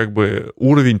 Как бы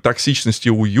уровень токсичности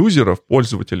у юзеров,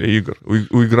 пользователей игр,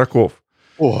 у игроков,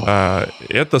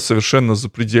 это совершенно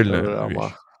запредельная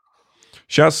вещь.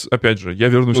 Сейчас, опять же, я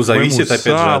вернусь к моему зависит, опять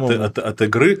же, от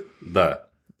игры, да.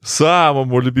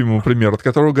 Самому любимому примеру, от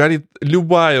которого горит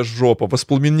любая жопа,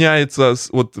 воспламеняется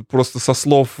вот просто со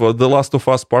слов The Last of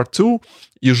Us Part 2,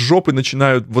 и жопы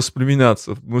начинают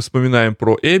воспламеняться. Мы вспоминаем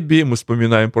про Эбби, мы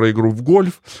вспоминаем про игру в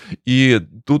гольф, и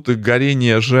тут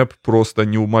горение жеп просто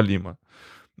неумолимо.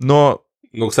 Но...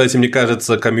 кстати, мне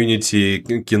кажется, комьюнити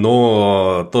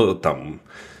кино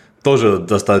тоже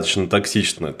достаточно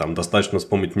токсично. Там достаточно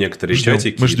вспомнить некоторые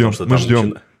чатики. Мы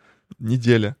ждем.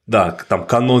 Неделя. Да, там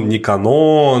канон, не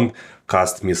канон,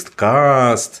 каст, мист,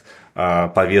 каст,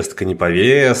 повестка, не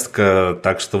повестка.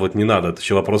 Так что вот не надо. Это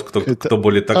еще вопрос, кто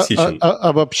более токсичен.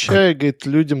 Обобщая, говорит,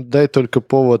 людям дай только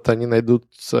повод, они найдут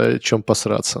о чем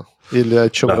посраться. Или о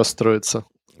чем расстроиться.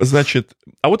 Значит,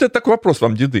 а вот это такой вопрос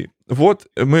вам, деды. Вот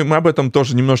мы об этом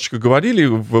тоже немножечко говорили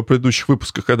в предыдущих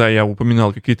выпусках, когда я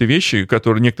упоминал какие-то вещи,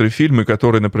 некоторые фильмы,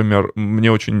 которые, например,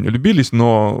 мне очень любились,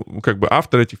 но как бы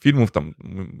авторы этих фильмов там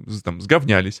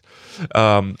сговнялись.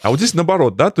 А вот здесь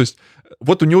наоборот, да, то есть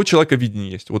вот у него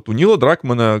человековидение есть. Вот у Нила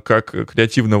Дракмана, как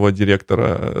креативного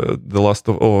директора The Last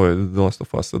of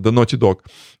Us, The Naughty Dog,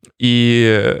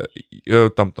 и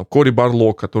там Кори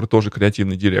Барлок, который тоже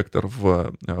креативный директор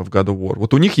в God of War.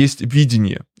 Вот у них есть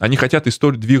видение. Они хотят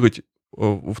историю двигать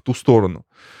в ту сторону.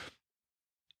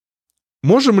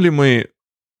 Можем ли мы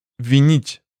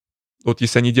винить, вот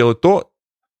если они делают то,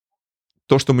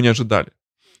 что мы не ожидали?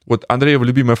 Вот Андреева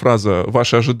любимая фраза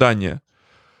 «Ваши ожидания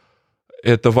 —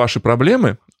 это ваши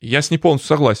проблемы». Я с ней полностью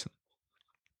согласен.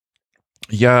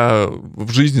 Я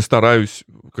в жизни стараюсь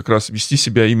как раз вести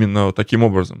себя именно таким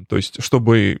образом. То есть,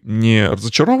 чтобы не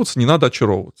разочаровываться, не надо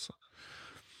очаровываться.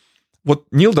 Вот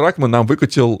Нил Дракман нам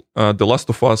выкатил The Last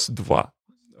of Us 2,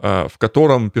 в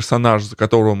котором персонаж, за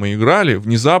которого мы играли,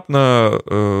 внезапно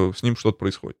с ним что-то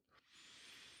происходит.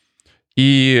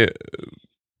 И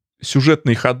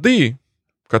сюжетные ходы,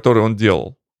 которые он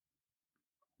делал,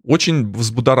 очень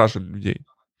взбудоражили людей.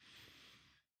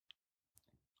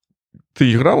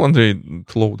 Ты играл, Андрей,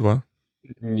 Тлоу 2?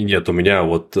 Нет, у меня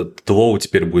вот Тлоу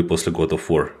теперь будет после God of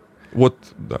War. Вот,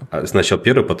 да. Сначала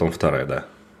первая, потом вторая, да.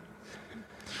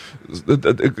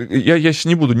 Я сейчас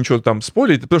не буду ничего там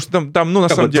спорить, потому что там на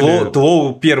самом деле...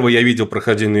 Тлоу первый я видел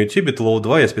проходить на YouTube, Тлоу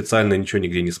 2 я специально ничего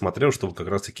нигде не смотрел, чтобы как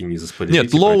раз-таки не заспойлерить.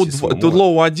 Нет,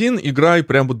 Тлоу 1 играй,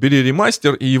 прям вот бери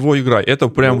ремастер и его играй. Это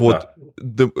прям вот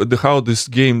the how this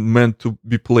game meant to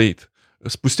be played.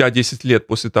 Спустя 10 лет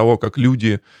после того, как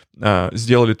люди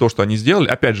сделали то, что они сделали.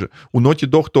 Опять же, у Naughty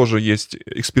Dog тоже есть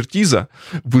экспертиза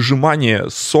выжимания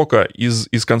сока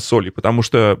из консолей, потому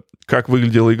что как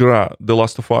выглядела игра The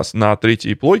Last of Us на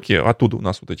третьей плойке, оттуда у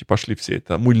нас вот эти пошли все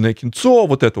это мыльное кинцо,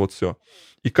 вот это вот все.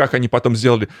 И как они потом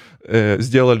сделали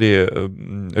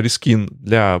рескин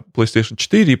для PlayStation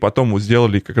 4, и потом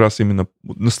сделали как раз именно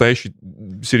настоящий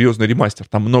серьезный ремастер.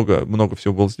 Там много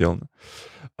всего было сделано.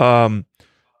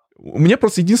 У меня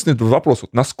просто единственный вопрос.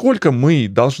 Вот насколько мы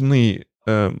должны...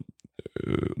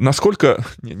 насколько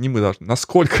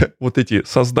вот эти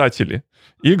создатели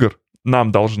игр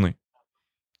нам должны?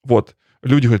 Вот.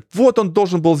 Люди говорят, вот он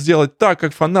должен был сделать так,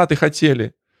 как фанаты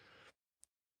хотели.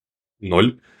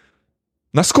 0.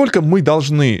 Насколько мы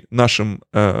должны нашим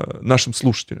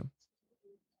слушателям?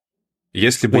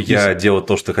 Если бы я делал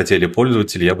то, что хотели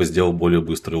пользователи, я бы сделал более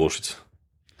быструю лошадь.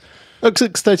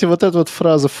 Кстати, вот эта вот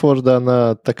фраза Форда,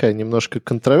 она такая немножко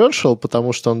controversial,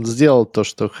 потому что он сделал то,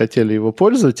 что хотели его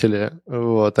пользователи.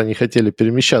 Вот, они хотели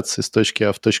перемещаться из точки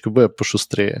А в точку Б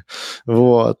пошустрее.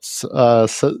 Вот. А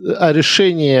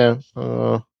решение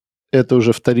это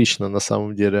уже вторично на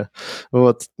самом деле.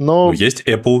 Вот. Но... Есть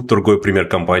Apple, другой пример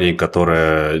компании,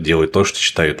 которая делает то, что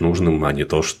считает нужным, а не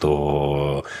то,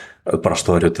 про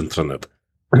что орет интернет.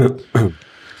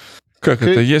 Как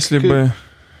это? Если бы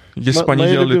они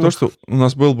делали то, что у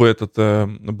нас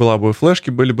была бы флешки,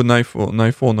 были бы на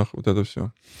айфонах, вот это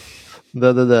все.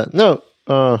 Да-да-да. Ну,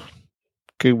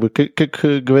 как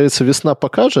говорится, весна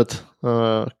покажет,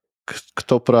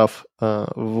 кто прав.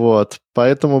 Вот.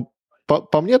 Поэтому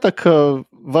по мне так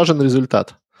важен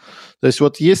результат. То есть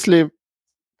вот если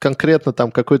конкретно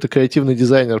там какой-то креативный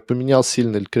дизайнер поменял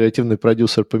сильно, или креативный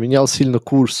продюсер поменял сильно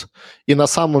курс, и на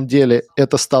самом деле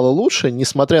это стало лучше,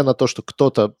 несмотря на то, что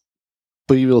кто-то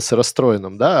появился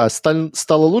расстроенным, да, а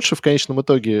стало лучше в конечном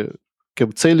итоге как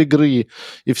бы цель игры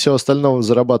и все остальное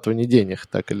зарабатывание денег,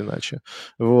 так или иначе,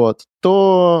 вот,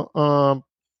 то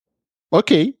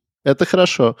окей, это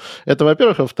хорошо. Это,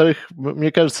 во-первых. А во-вторых,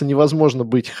 мне кажется, невозможно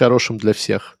быть хорошим для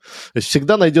всех. То есть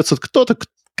всегда найдется кто-то,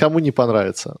 кому не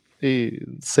понравится. И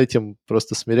с этим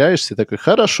просто смиряешься. И такой,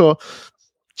 хорошо,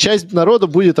 часть народа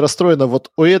будет расстроена,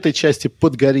 вот у этой части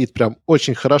подгорит прям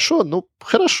очень хорошо, ну,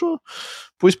 хорошо,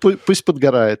 пусть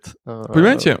подгорает.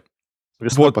 Понимаете?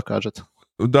 Весна вот покажет.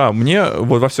 Да, мне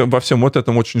вот во всем вот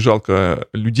этом очень жалко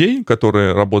людей,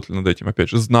 которые работали над этим, опять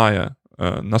же, зная,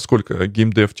 насколько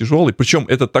геймдев тяжелый. Причем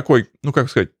это такой, ну, как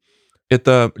сказать,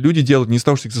 это люди делают не из-за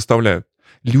того, что их заставляют.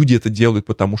 Люди это делают,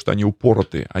 потому что они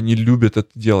упоротые, они любят это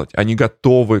делать, они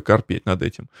готовы корпеть над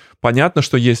этим. Понятно,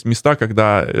 что есть места,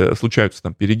 когда случаются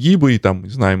там перегибы, и там,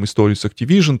 знаем историю с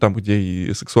Activision, там, где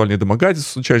и сексуальные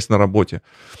домогательства случались на работе.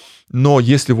 Но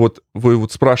если вот вы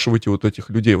вот спрашиваете вот этих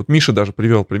людей, вот Миша даже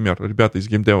привел пример, ребята из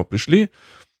геймдева пришли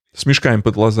с мешками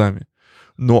под глазами,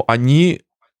 но они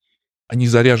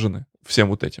заряжены всем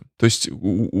вот этим. То есть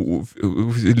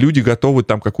люди готовы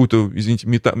там какую-то, извините,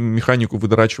 механику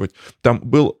выдрачивать. Там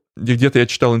был, где-то я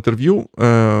читал интервью,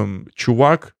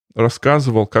 чувак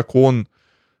рассказывал, как он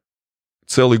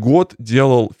целый год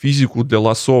делал физику для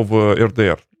лассо в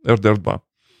RDR 2.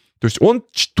 То есть он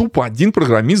тупо, один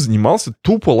программист занимался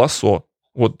тупо лассо.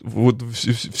 Вот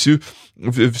всю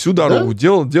дорогу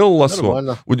делал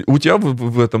лассо. У тебя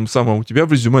в этом самом, у тебя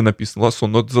в резюме написано лассо,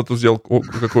 но ты зато сделал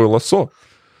какое лассо.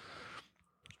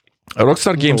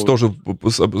 Rockstar Games тоже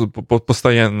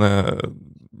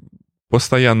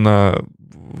постоянно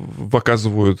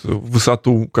показывают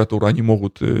высоту, которую они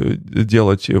могут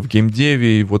делать в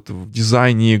геймдеве, и вот в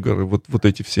дизайне игр, и вот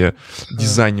эти все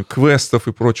дизайны квестов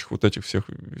и прочих вот этих всех.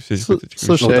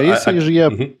 Слушай, а если же я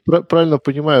правильно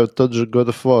понимаю, тот же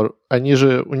God of War,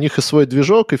 у них и свой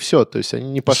движок, и все, то есть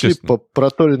они не пошли по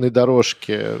проторенной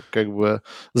дорожке, как бы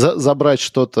забрать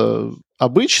что-то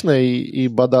обычное и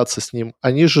бодаться с ним,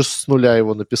 они же с нуля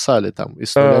его написали там, и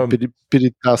с нуля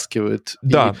перетаскивают.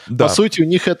 Да, и, по сути, у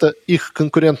них это их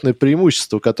конкурентное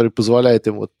преимущество, которое позволяет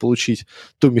им вот получить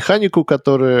ту механику,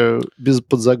 которая без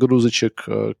подзагрузочек,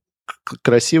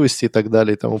 красивости и так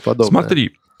далее и тому подобное.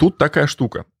 Смотри, тут такая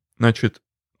штука. Значит,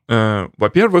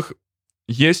 во-первых,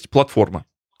 есть платформа.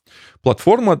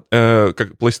 Платформа,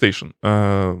 как PlayStation,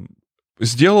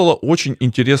 сделала очень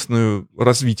интересное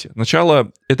развитие.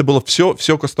 Сначала это было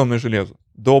все кастомное железо.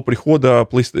 До прихода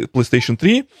PlayStation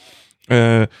 3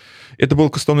 это было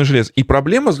кастомное железо. И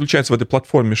проблема заключается в этой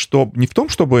платформе, что не в том,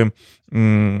 чтобы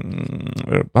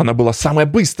она была самая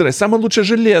быстрая, самое лучшее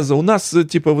железо, у нас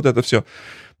типа вот это все.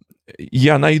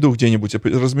 Я найду где-нибудь,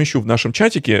 размещу в нашем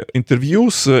чатике интервью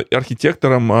с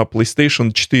архитектором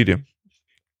PlayStation 4.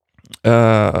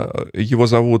 Его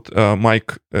зовут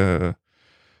Майк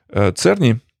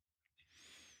Церни.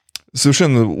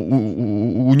 Совершенно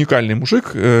уникальный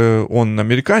мужик. Он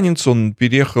американец, он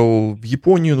переехал в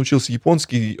Японию, научился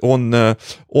японский. Он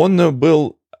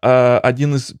был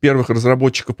один из первых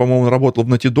разработчиков, по-моему, работал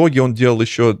в Naughty Dog, он делал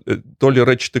еще то ли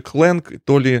Ratchet & Clank,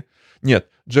 то ли... Нет,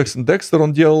 Джексон Декстер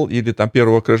он делал, или там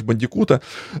первого Crash Bandicoot.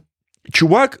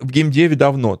 Чувак в геймдеве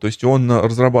давно, то есть он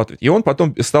разрабатывает. И он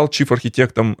потом стал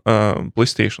чиф-архитектом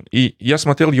PlayStation. И я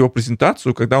смотрел его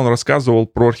презентацию, когда он рассказывал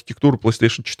про архитектуру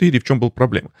PlayStation 4 и в чем была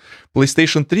проблема.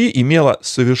 PlayStation 3 имела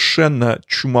совершенно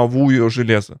чумовую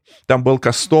железо. Там был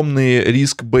кастомные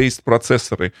RISC-based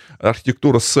процессоры,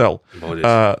 архитектура Cell.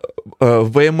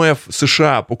 VMF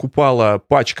США покупала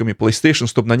пачками PlayStation,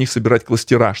 чтобы на них собирать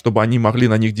кластера, чтобы они могли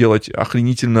на них делать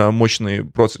охренительно мощные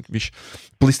вещи.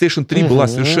 PlayStation 3 была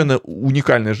совершенно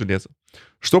уникальное железо.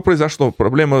 Что произошло?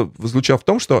 Проблема заключалась в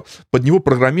том, что под него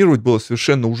программировать было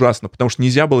совершенно ужасно, потому что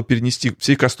нельзя было перенести,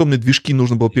 все кастомные движки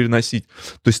нужно было переносить.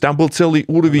 То есть там был целый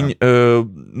уровень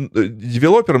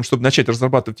девелоперам, чтобы начать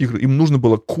разрабатывать игры, им нужно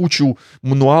было кучу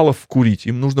мануалов вкурить,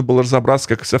 им нужно было разобраться,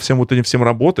 как со всем вот этим всем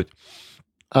работать.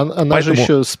 Она же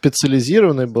еще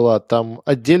специализированная была, там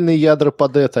отдельные ядра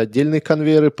под это, отдельные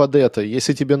конвейеры под это.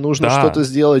 Если тебе нужно что-то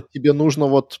сделать, тебе нужно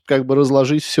вот как бы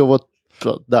разложить все вот,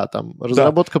 да, там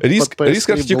разработка под PS3 Риск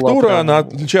архитектура, прям... она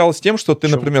отличалась тем, что ты,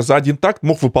 например, за один такт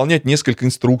мог выполнять несколько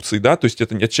инструкций, да, то есть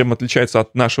это чем отличается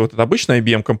от нашей вот обычной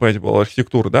IBM Compatible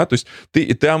архитектуры, да, то есть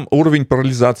там уровень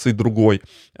параллелизации другой.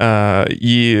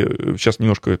 И сейчас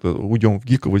немножко уйдем в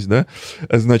гиковость, да,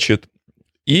 значит...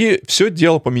 И все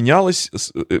дело поменялось.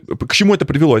 К чему это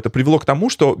привело? Это привело к тому,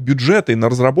 что бюджеты на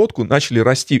разработку начали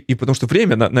расти, и потому что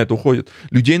время на это уходит.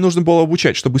 Людей нужно было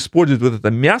обучать. Чтобы использовать вот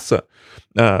это мясо,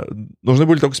 нужны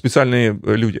были только специальные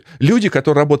люди. Люди,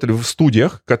 которые работали в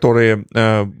студиях, которые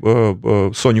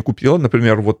Sony купила,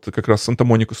 например, вот как раз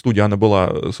Санта-Моника студия, она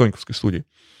была соньковской студией,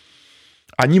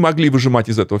 они могли выжимать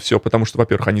из этого все, потому что,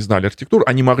 во-первых, они знали архитектуру,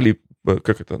 они могли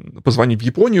позвонить в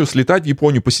Японию, слетать в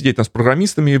Японию, посидеть там с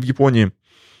программистами в Японии.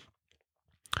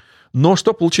 Но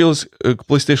что получилось к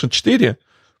PlayStation 4,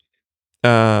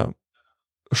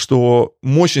 что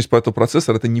мощность этого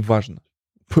процессора — это не важно.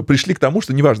 Пришли к тому,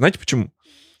 что не важно. Знаете почему?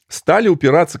 Стали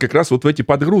упираться как раз вот в эти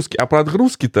подгрузки. А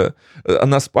подгрузки-то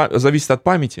зависят от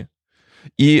памяти.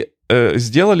 И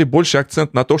сделали больше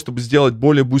акцент на то, чтобы сделать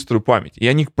более быструю память. И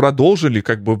они продолжили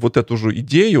как бы вот эту же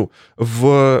идею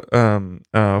в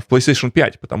PlayStation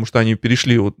 5, потому что они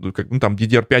перешли там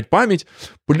DDR5 память,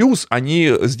 плюс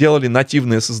они сделали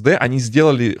нативный SSD, они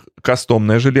сделали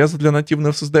кастомное железо для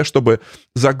нативного SSD, чтобы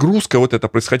загрузка вот это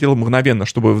происходила мгновенно,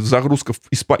 чтобы загрузка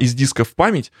из диска в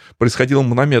память происходила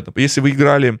мгновенно. Если вы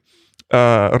играли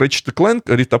Ratchet & Clank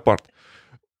Rift Apart,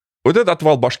 вот это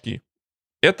отвал башки.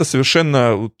 Это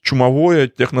совершенно чумовое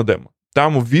технодемо.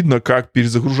 Там видно, как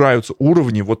перезагружаются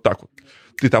уровни вот так вот.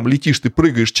 Ты там летишь, ты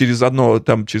прыгаешь через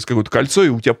через какое-то кольцо, и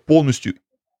у тебя полностью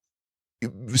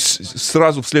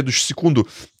сразу в следующую секунду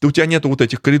у тебя нету вот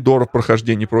этих коридоров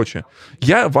прохождения и прочее.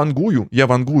 Я вангую,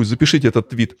 запишите этот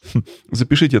твит,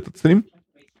 запишите этот стрим,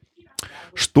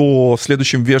 что в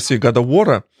следующем версии God of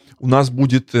War у нас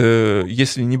будет,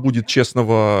 если не будет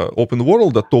честного open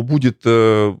world, то будет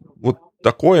вот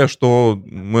такое, что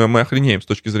мы охренеем с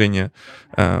точки зрения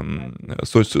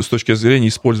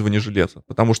использования железа.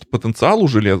 Потому что потенциал у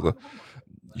железа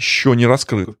еще не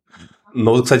раскрыт.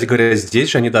 Но вот, кстати говоря,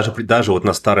 здесь же они даже вот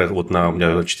на старой, вот на у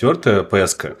меня 4-я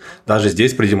PS-ка, даже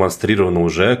здесь продемонстрировано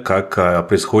уже, как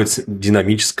происходит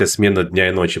динамическая смена дня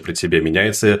и ночи при тебе.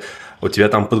 Меняется, у тебя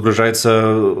там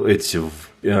подгружаются эти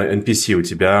NPC, у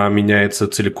тебя меняется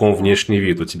целиком внешний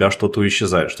вид, у тебя что-то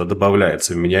исчезает, что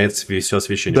добавляется, меняется все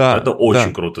освещение. Да, это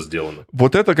очень круто сделано.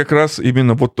 Вот это как раз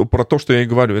именно вот про то, что я и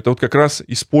говорю. Это вот как раз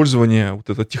использование, вот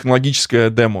это технологическое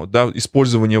демо, да,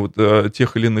 использование вот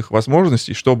тех или иных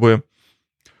возможностей, чтобы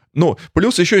Ну,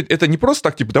 плюс еще это не просто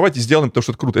так, типа, давайте сделаем, потому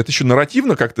что это круто. Это еще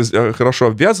нарративно как-то хорошо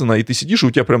обвязано, и ты сидишь, и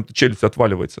у тебя прям челюсть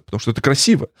отваливается, потому что это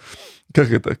красиво.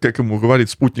 Как ему говорит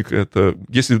спутник, это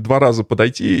если 2 раза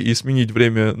подойти и сменить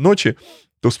время ночи,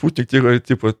 то спутник тебе говорит,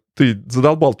 типа, ты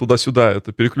задолбал туда-сюда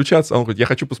это переключаться, а он говорит, я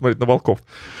хочу посмотреть на волков.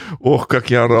 Ох,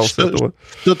 как я орал с этого.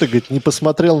 Что ты, говорит, не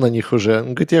посмотрел на них уже?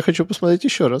 Он говорит, я хочу посмотреть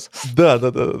еще раз. Да.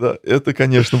 Это,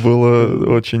 конечно,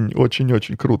 было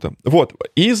очень-очень-очень круто. Вот,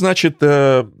 и, значит,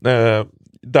 да,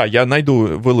 я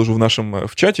найду, выложу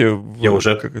в чате. Я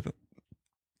уже. Как это,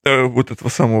 вот этого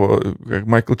самого, как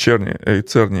Майкл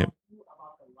Церни.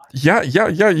 Я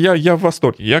в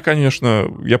восторге.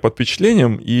 Я под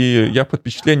впечатлением, и я под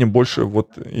впечатлением больше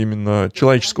вот именно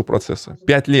человеческого процесса.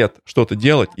 5 лет что-то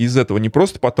делать, и из этого не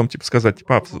просто потом, типа, сказать,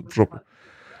 типа, в жопу.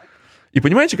 И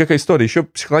понимаете, какая история? Еще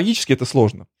психологически это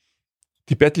сложно.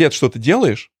 Ты 5 лет что-то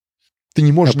делаешь, ты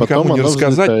не можешь никому не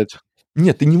рассказать. Взлетает.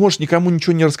 Нет, ты не можешь никому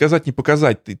ничего не рассказать, не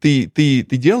показать. Ты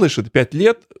делаешь это 5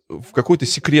 лет в какой-то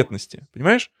секретности,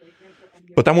 понимаешь?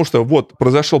 Потому что вот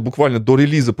произошел буквально до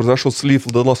релиза, произошел слив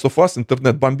The Last of Us,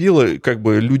 интернет бомбило, как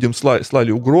бы людям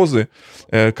слали угрозы,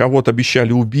 кого-то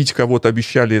обещали убить, кого-то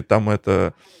обещали там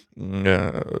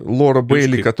Лора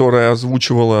Бейли, которая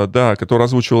озвучивала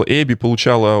Эбби,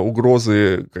 получала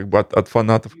угрозы как бы от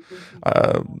фанатов.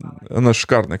 Она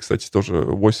шикарная, кстати, тоже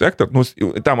voice actor. Ну,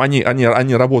 там они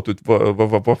работают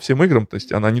во всем играм, то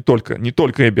есть она не только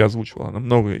Эбби озвучивала, она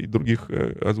много и других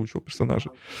озвучивала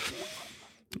персонажей.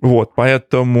 Вот,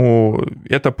 поэтому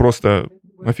это просто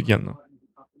офигенно.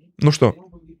 Ну что?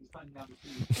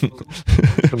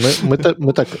 Мы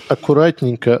так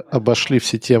аккуратнетенько обошли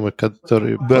все темы,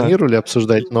 которые планировали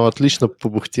обсуждать, но отлично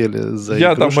побухтели за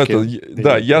игрушки.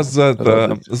 Я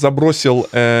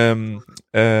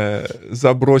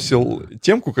забросил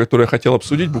темку, которую я хотел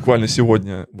обсудить буквально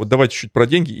сегодня. Вот давайте чуть про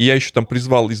деньги. И я еще там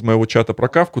призвал из моего чата про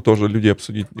Кавку тоже людей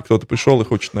обсудить. Кто-то пришел и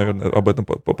хочет, наверное, об этом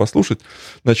послушать.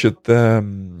 Значит,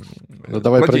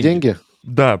 давай про деньги?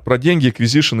 Да, про деньги,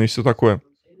 acquisition и все такое.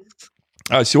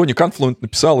 А сегодня Confluent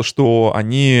написала, что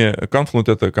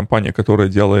Confluent — это компания, которая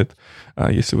делает,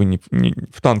 если вы не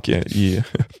в танке, и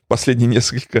последние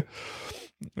несколько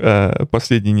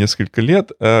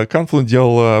лет, Confluent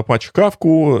делала Apache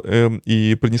Kafka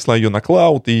и принесла ее на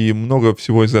клауд, и много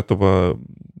всего из этого,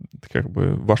 как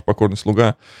бы, ваш покорный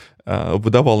слуга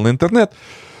выдавал на интернет.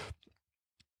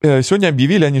 Сегодня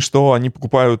объявили они, что они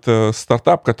покупают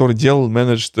стартап, который делал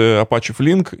Managed Apache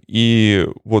Flink, и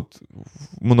вот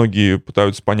многие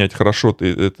пытаются понять, хорошо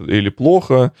это или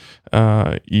плохо,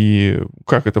 и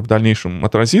как это в дальнейшем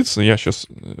отразится. Я сейчас,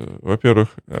 во-первых,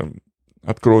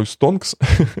 открою Stonks.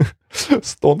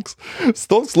 Stonks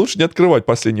лучше не открывать в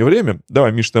последнее время.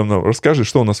 Давай, Миш, ты нам расскажи,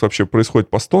 что у нас вообще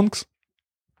происходит по Stonks.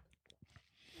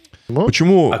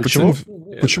 Почему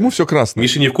все красное?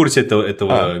 Миша не в курсе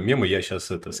этого мема, я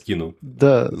сейчас это скину.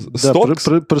 Да,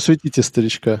 просветите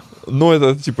старичка. Ну,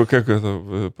 это типа как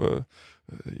это...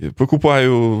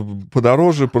 Покупаю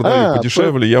подороже, продаю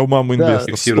подешевле, я у мамы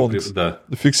инвестор.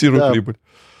 Фиксирую прибыль.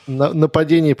 На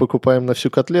падении покупаем на всю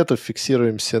котлету,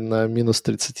 фиксируемся на минус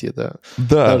 30, да.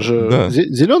 Да.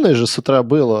 Зеленое же с утра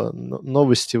было,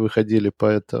 новости выходили по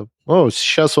этому.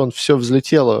 Сейчас все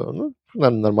взлетело,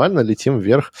 нормально, летим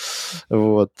вверх.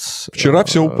 Вот. Вчера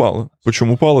все упало.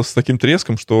 Причем упало с таким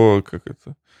треском, что как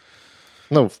это...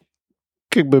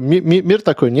 Как бы мир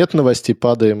такой, нет новостей,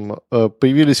 падаем.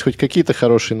 Появились хоть какие-то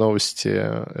хорошие новости,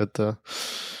 это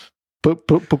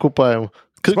покупаем.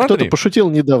 Кто-то пошутил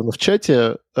недавно в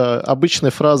чате,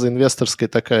 обычная фраза инвесторская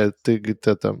такая, ты, говорит,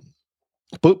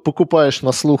 покупаешь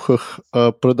на слухах,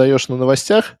 продаешь на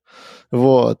новостях,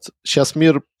 вот, сейчас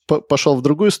мир пошел в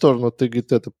другую сторону, ты, говорит,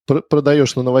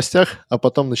 продаешь на новостях, а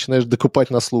потом начинаешь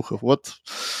докупать на слухах. Вот.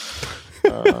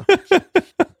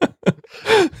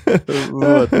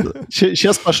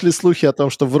 Сейчас пошли слухи о том,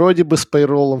 что вроде бы с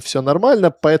пейроллом все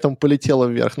нормально, поэтому полетело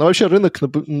вверх. Но вообще рынок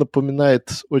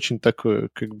напоминает очень такой,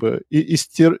 как бы,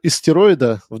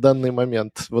 истероида в данный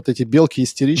момент. Вот эти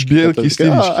белки-истерички.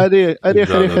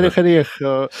 Орех.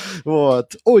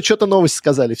 Вот. Ой, что-то новость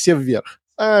сказали, все вверх.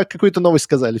 А какую-то новость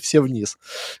сказали, все вниз.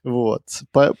 Вот.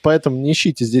 Поэтому не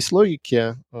ищите здесь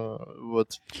логики.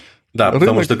 Вот. Да,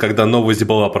 потому что когда новость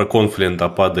была про Confluent, а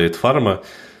падает фарма,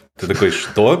 ты такой,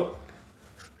 что?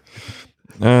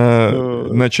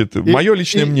 Значит, мое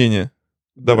личное мнение.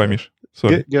 Давай, Миш.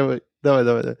 Давай.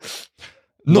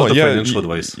 Но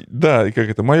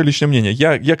мое личное мнение.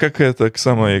 Я как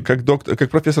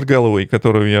профессор Гэллоуэй,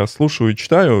 которую я слушаю и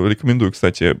читаю, рекомендую,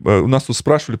 кстати. У нас тут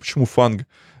спрашивали, почему фанг.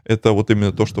 Это вот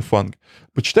именно то, что фанг.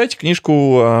 Почитайте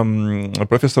книжку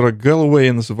профессора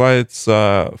Гэллоуэя,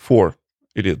 называется «Four».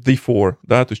 или The Four,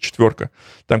 да, то есть 4.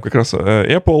 Там как раз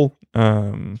Apple,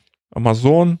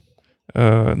 Amazon,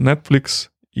 Netflix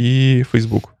и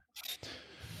Facebook.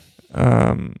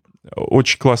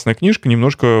 Очень классная книжка,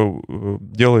 немножко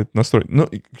делает настрой. Ну,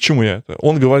 к чему я это?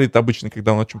 Он говорит обычно,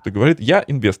 когда он о чем-то говорит, я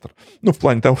инвестор. Ну, в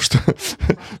плане того, что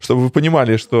чтобы вы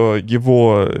понимали, что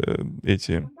его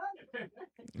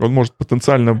он может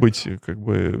потенциально быть как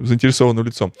бы заинтересованным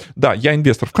лицом. Да, я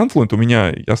инвестор в Confluent, у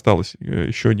меня осталось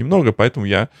еще немного, поэтому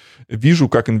я вижу,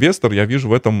 как инвестор, я вижу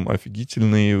в этом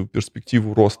офигительную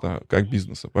перспективу роста как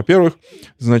бизнеса. Во-первых,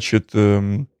 значит,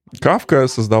 Kafka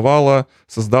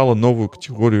создала новую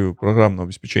категорию программного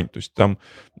обеспечения. То есть там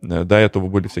до этого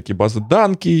были всякие базы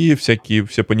данных,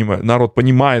 все понимают, народ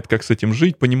понимает, как с этим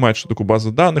жить, понимает, что такое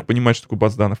база данных, понимает, что такое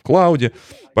база данных в клауде.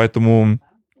 Поэтому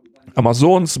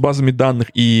Amazon с базами данных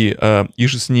и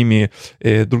же с ними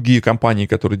другие компании,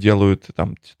 которые делают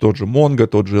там тот же Mongo,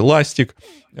 тот же Elastic.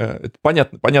 Это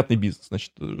понятный бизнес.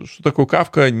 Значит, что такое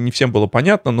Kafka, не всем было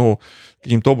понятно, но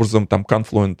каким-то образом там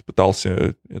Confluent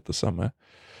пытался это самое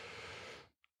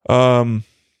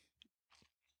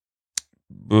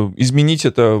изменить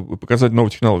это, показать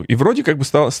новую технологию. И вроде как бы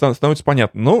становится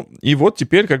понятно. Ну, и вот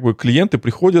теперь как бы клиенты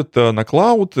приходят на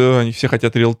клауд, они все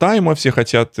хотят реал-тайма, все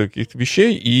хотят каких-то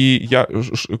вещей, и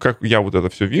как я вот это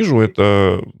все вижу,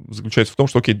 это заключается в том,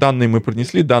 что, окей, данные мы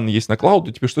принесли, данные есть на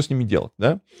клауде, теперь что с ними делать,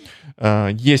 да?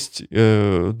 Есть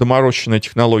доморощенная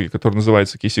технология, которая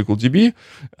называется KSQLDB.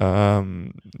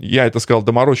 Я это сказал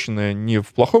доморощенная не в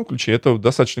плохом ключе, это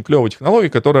достаточно клевая технология,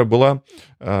 которая была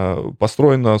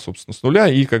построена, собственно, с нуля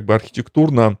и как бы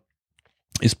архитектурно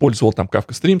использовал там Kafka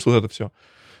Streams, вот это все.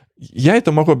 Я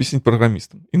это могу объяснить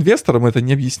программистам. Инвесторам это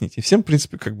не объяснить. И всем, в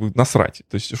принципе, как бы насрать.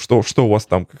 То есть, что у вас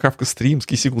там, Kafka Streams,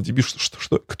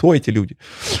 KSQLDB, кто эти люди?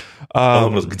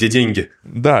 Где деньги?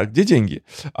 Да, где деньги?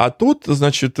 А тут,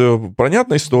 значит,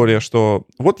 понятная история, что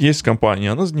вот есть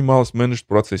компания, она занималась managed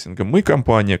процессингом. Мы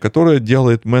компания, которая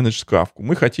делает managed Kafka.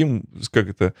 Мы хотим,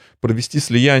 провести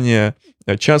слияние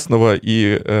частного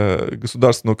и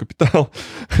государственного капитала,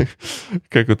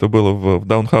 как это было в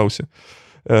Даунхаусе.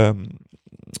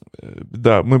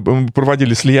 Да, мы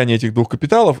проводили слияние этих двух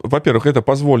капиталов. Во-первых, это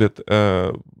позволит...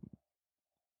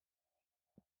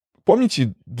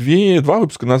 Помните, два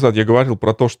выпуска назад я говорил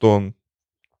про то, что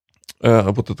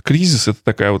вот этот кризис —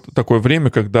 это такое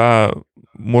время, когда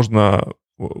можно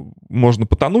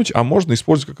потонуть, а можно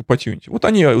использовать как opportunity. Вот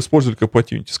они использовали как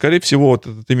opportunity. Скорее всего, вот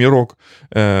этот имирок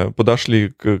подошли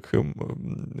к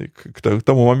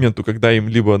тому моменту, когда им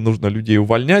либо нужно людей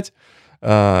увольнять,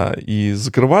 и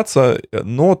закрываться,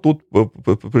 но тут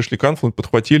пришли Confluent,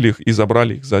 подхватили их и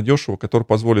забрали их задешево, который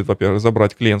позволит, во-первых,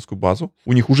 забрать клиентскую базу.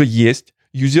 У них уже есть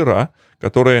юзера,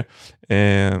 которые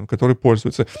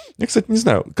пользуются. Я, кстати, не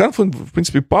знаю, Confluent, в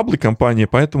принципе, паблик-компания,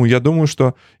 поэтому я думаю,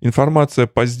 что информация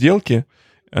по сделке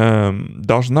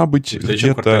должна быть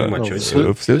где-то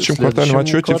в следующем квартальном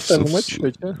отчете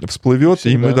всплывет,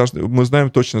 и мы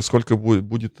знаем точно, сколько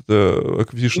будет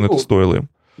acquisition это стоило им.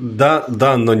 Да,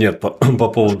 но нет, по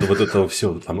поводу вот этого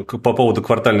всего, по поводу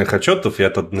квартальных отчетов, я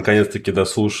тут наконец-таки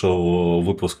дослушал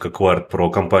выпуск Acquired про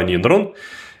компанию Enron.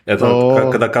 Это,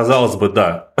 когда, казалось бы,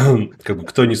 да, как бы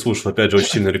кто не слушал, опять же, очень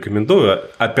сильно рекомендую.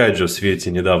 Опять же, в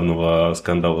свете недавнего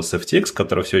скандала с FTX,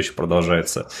 который все еще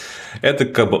продолжается. Это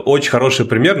как бы очень хороший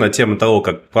пример на тему того,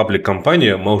 как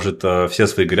паблик-компания может все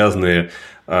свои грязные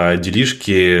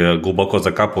делишки глубоко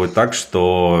закапывать так,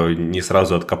 что не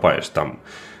сразу откопаешь там.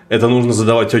 Это нужно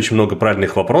задавать очень много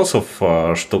правильных вопросов,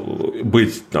 чтобы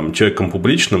быть там человеком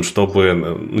публичным, чтобы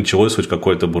началось хоть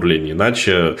какое-то бурление.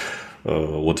 Иначе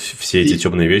вот все эти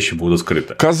темные вещи будут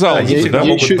скрыты. Казалось бы, всегда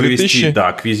могут провести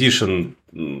acquisition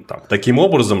таким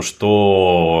образом,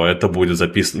 что это будет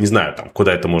записано. Не знаю, там,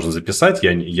 куда это можно записать.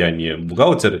 Я не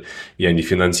бухгалтер, я не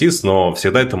финансист, но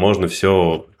всегда это можно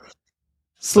все...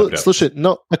 Слушай,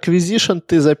 но acquisition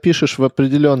ты запишешь в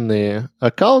определенные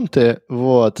аккаунты,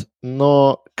 вот,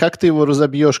 но как ты его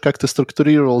разобьешь, как ты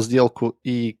структурировал сделку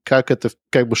и как это,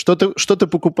 как бы, что ты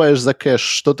покупаешь за кэш,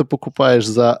 что ты покупаешь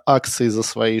за акции за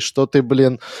свои, что ты,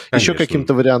 еще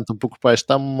каким-то вариантом покупаешь,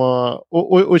 там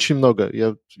очень много.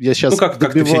 Я сейчас как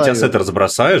ты все эти ассеты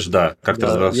разбросаешь, да, как ты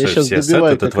разбросаешь все ассеты,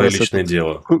 это твое личное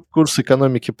дело. Курс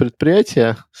экономики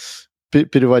предприятия,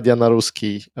 переводя на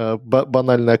русский,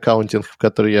 банальный аккаунтинг, в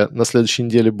который я на следующей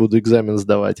неделе буду экзамен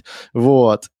сдавать.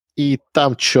 Вот. И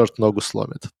там черт ногу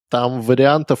сломит. Там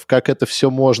вариантов, как это все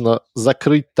можно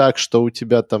закрыть так, что у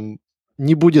тебя там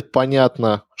не будет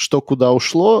понятно, что куда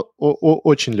ушло,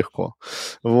 очень легко.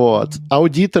 Вот.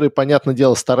 Аудиторы, понятное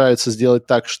дело, стараются сделать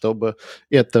так, чтобы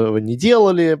этого не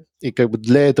делали, и как бы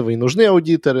для этого и нужны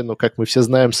аудиторы, но, как мы все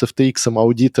знаем, с FTX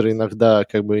аудиторы иногда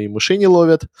как бы и мышей не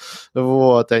ловят.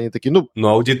 Вот. И они такие, Но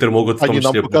аудиторы могут в том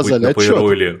числе быть на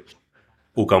пейролле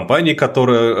у компаний,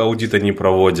 которые аудиты не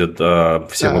проводят.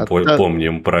 Все мы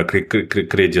помним про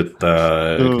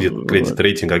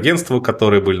кредит-рейтинг агентства,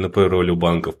 которые были на пейролле у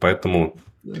банков, поэтому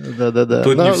тут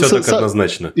не все так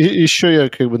однозначно. И еще я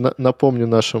как бы напомню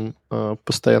нашим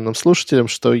постоянным слушателям,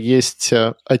 что есть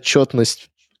отчетность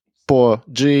по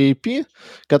GAAP,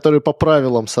 которые по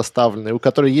правилам составлены, у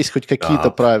которой есть хоть какие-то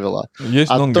правила.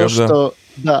 Есть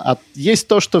есть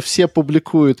то, что все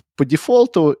публикуют по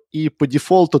дефолту, и по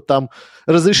дефолту там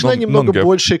разрешена немного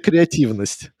большая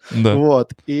креативность. Да.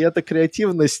 Вот. И эта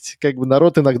креативность как бы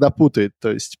народ иногда путает.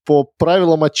 То есть по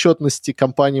правилам отчетности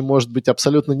компания может быть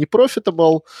абсолютно не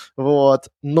profitable, вот,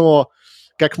 но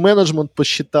как менеджмент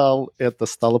посчитал, это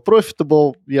стало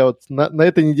profitable. Я вот на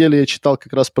этой неделе я читал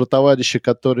как раз про товарища,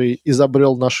 который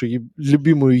изобрел нашу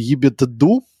любимую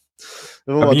EBITDA.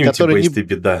 Community-based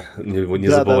EBITDA, не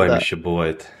забываем еще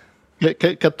бывает.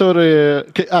 Которые...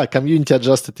 Community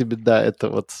Adjusted EBITDA, это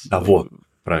вот...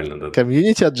 Правильно, да.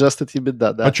 Community Adjusted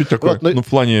EBITDA, да. А что такое? В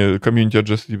плане Community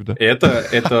Adjusted EBITDA.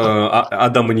 Это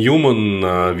Адам Ньюман,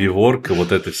 WeWork и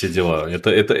вот это все дела.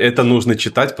 Это нужно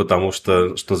читать, потому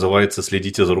что называется,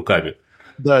 следите за руками.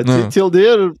 Да,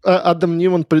 TLDR, Адам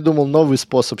Ньюман придумал новый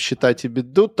способ считать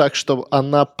EBITDA, так, что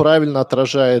она правильно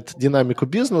отражает динамику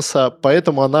бизнеса,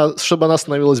 поэтому чтобы она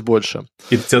становилась больше.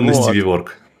 И ценности WeWork.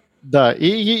 Да,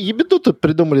 и EBITDA-то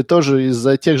придумали тоже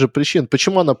из-за тех же причин.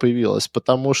 Почему она появилась?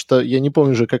 Потому что, я не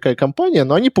помню уже, какая компания,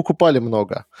 но они покупали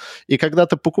много. И когда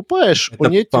ты покупаешь, у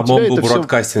нее... По-моему, был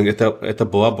бродкастинг. Это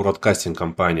была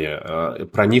бродкастинг-компания.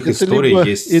 Про них это история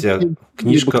есть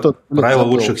книжка «Правила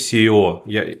лучших CEO».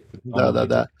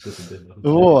 Да.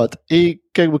 Вот. И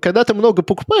как бы, когда ты много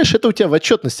покупаешь, это у тебя в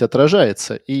отчетности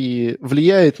отражается и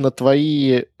влияет на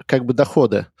твои как бы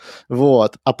доходы.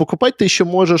 Вот. А покупать ты еще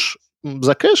можешь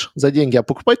за кэш, за деньги, а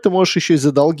покупать ты можешь еще и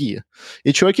за долги.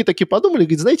 И чуваки такие подумали,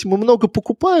 говорят, знаете, мы много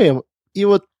покупаем, и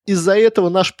вот из-за этого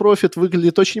наш профит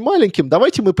выглядит очень маленьким,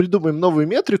 давайте мы придумаем новую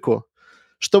метрику,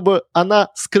 чтобы она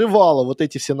скрывала вот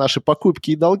эти все наши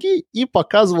покупки и долги и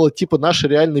показывала типа наш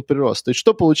реальный прирост. То есть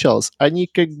что получалось? Они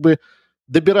как бы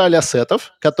добирали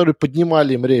ассетов, которые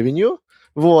поднимали им ревенью,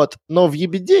 вот, но в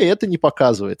EBITDA это не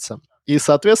показывается. И,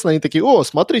 соответственно, они такие,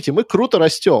 смотрите, мы круто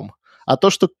растем. А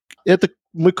то, что это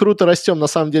мы круто растем, на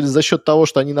самом деле, за счет того,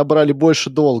 что они набрали больше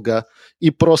долга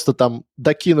и просто там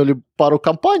докинули пару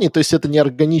компаний, то есть это не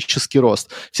органический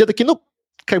рост. Все такие,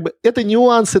 как бы это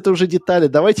нюансы, это уже детали,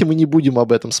 давайте мы не будем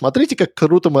об этом. Смотрите, как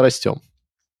круто мы растем.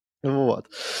 Вот.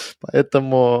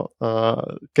 Поэтому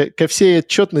ко всей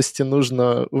отчетности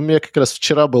нужно... У меня как раз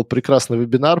вчера был прекрасный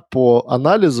вебинар по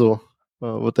анализу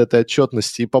вот этой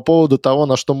отчетности и по поводу того,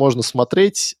 на что можно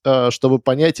смотреть, чтобы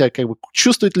понять, как бы,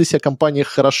 чувствует ли себя компания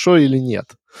хорошо или нет.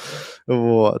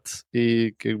 Вот.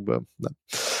 И как бы, да.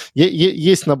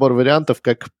 Есть набор вариантов,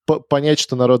 как понять,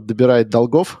 что народ добирает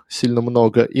долгов сильно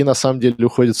много и на самом деле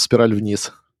уходит в спираль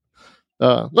вниз.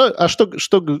 Что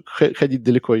ходить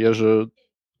далеко? Я же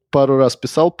пару раз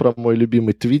писал про мой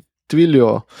любимый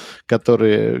Twilio,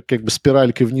 которые как бы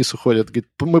спиралькой вниз уходят. Говорит,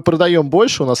 мы продаем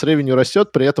больше, у нас ревеню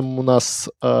растет, при этом у нас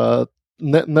net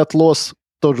loss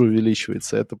тоже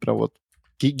увеличивается. Это прям вот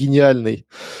гениальный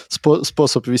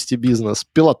способ вести бизнес.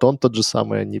 Peloton тот же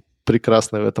самый, они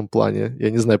прекрасны в этом плане.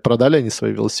 Я не знаю, продали они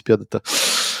свои велосипеды-то?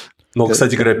 Ну,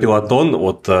 кстати говоря,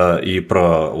 Peloton, и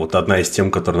про одна из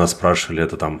тем, которые нас спрашивали,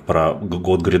 это там про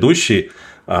год грядущий.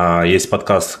 Есть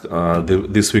подкаст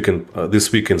This Week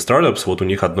in Startups, вот у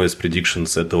них одно из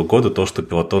predictions этого года, то, что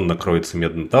Peloton накроется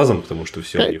медным тазом, потому что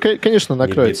все у них конечно,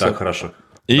 накроется. Не так хорошо.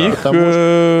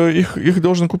 Их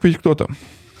должен купить кто-то.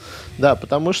 Да,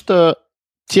 потому что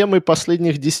темой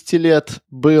последних 10 лет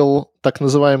был так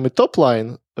называемый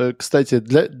топ-лайн. Кстати,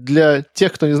 для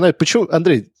тех, кто не знает, почему...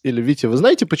 Андрей или Витя, вы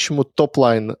знаете, почему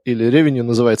топ-лайн или ревеню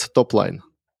называется топ-лайн?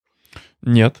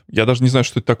 Нет, я даже не знаю,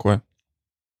 что это такое.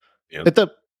 Нет.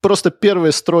 Это просто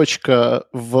первая строчка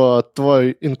в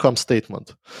твой income statement.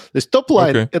 То есть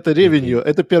топ-лайн это revenue,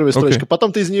 это первая строчка.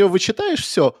 Потом ты из нее вычитаешь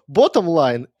все.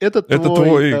 Bottom-line это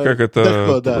твой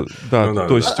доход. Да.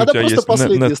 То есть Она просто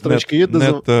последняя строчка.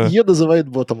 Ее называют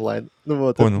bottom-line.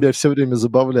 Вот, это меня все время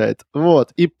забавляет.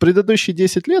 Вот, и предыдущие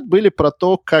 10 лет были про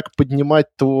то, как поднимать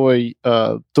твой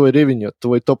ревеню,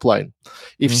 твой топ-лайн.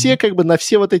 И все как бы на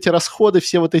все вот эти расходы,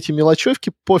 все вот эти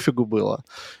мелочевки пофигу было.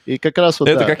 И как раз вот,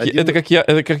 это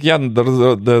как я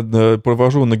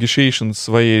провожу negotiation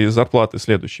своей зарплаты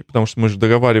следующей, потому что мы же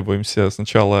договариваемся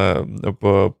сначала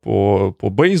по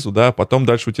бейзу, да, потом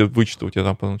дальше у тебя вычеты, у тебя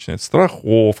там начинается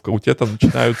страховка, у тебя там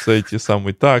начинаются эти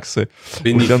самые таксы.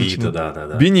 Бенефиты,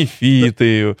 да.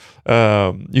 Бенефиты,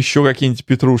 еще какие-нибудь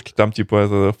петрушки, там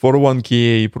типа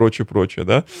 401k и прочее,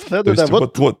 да? Да.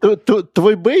 Вот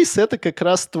твой бейс — это как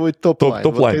раз твой топ-лайн.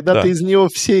 Вот когда ты из него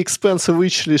все экспенсы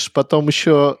вычислишь, потом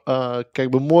еще как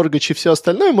бы моргач и все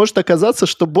остальное, может оказаться,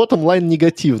 что ботtom-лайн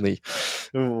негативный.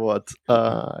 Вот.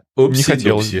 Не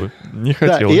хотелось бы.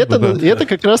 И это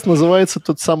как раз называется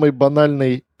тот самый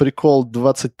банальный прикол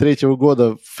 23-го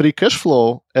года free cash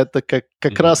flow. Это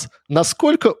как раз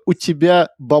насколько у тебя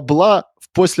бабла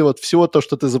после вот всего то,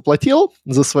 что ты заплатил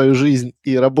за свою жизнь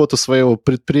и работу своего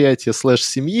предприятия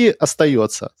 /семьи,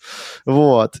 остается.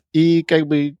 Вот. И как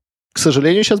бы, к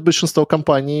сожалению, сейчас большинство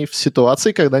компаний в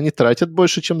ситуации, когда они тратят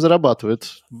больше, чем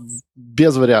зарабатывают.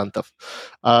 Без вариантов.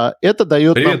 Это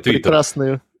дает нам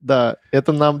прекрасную... Да,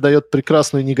 это нам дает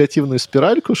прекрасную негативную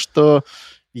спиральку, что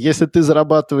если ты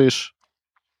зарабатываешь...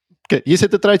 Если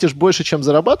ты тратишь больше, чем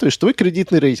зарабатываешь, твой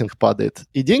кредитный рейтинг падает,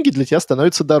 и деньги для тебя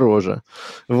становятся дороже.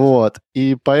 Вот.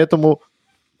 И поэтому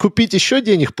купить еще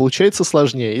денег получается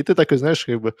сложнее. И ты такой, знаешь,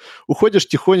 как бы уходишь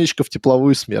тихонечко в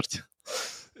тепловую смерть.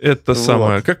 Это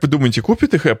самое. Как вы думаете,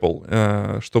 купит их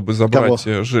Apple, чтобы забрать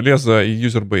железо и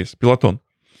юзербейс? Пилотон?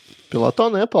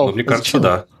 Пилотон Apple? Ну, мне кажется,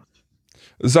 да.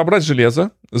 Забрать железо,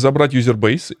 забрать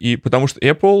юзербейс, и потому что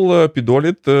Apple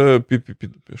педалит,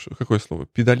 какое слово?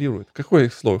 Педалирует. Какое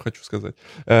слово хочу сказать?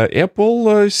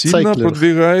 Apple сильно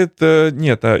продвигает...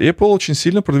 Нет, Apple очень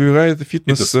сильно продвигает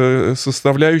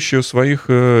фитнес-составляющую своих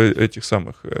этих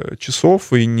самых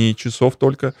часов, и не часов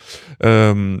только.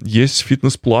 Есть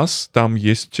Fitness Plus, там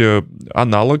есть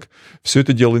аналог. Все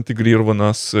это дело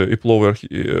интегрировано с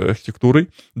Apple архитектурой.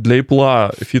 Для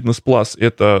Apple Fitness Plus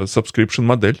это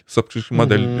subscription-модель.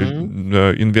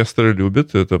 Инвесторы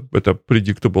любят, это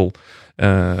predictable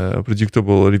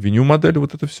revenue модель,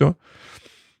 вот это все.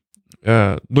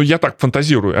 Ну, я так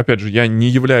фантазирую. Опять же, я не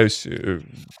являюсь...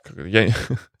 Я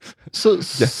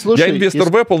инвестор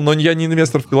в Apple, но я не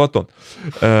инвестор в Пилотон.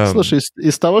 Слушай,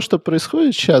 из того, что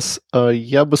происходит сейчас,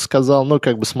 я бы сказал, ну,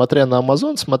 как бы смотря на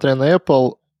Amazon, смотря на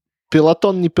Apple,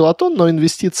 Пилотон не пилотон, но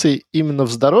инвестиции именно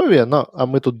в здоровье, а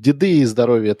мы тут деды и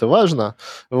здоровье, это важно,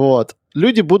 вот.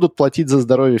 Люди будут платить за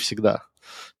здоровье всегда.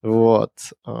 Вот.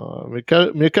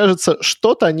 Мне кажется,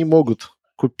 что-то они могут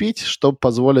купить, что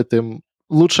позволит им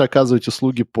лучше оказывать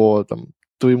услуги по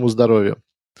твоему здоровью.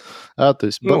 То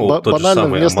есть банально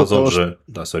вместо того, же...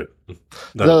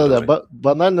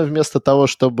 банально вместо того,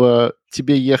 чтобы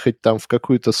тебе ехать там в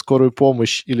какую-то скорую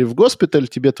помощь или в госпиталь,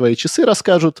 тебе твои часы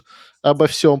расскажут обо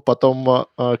всем, потом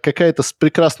какая-то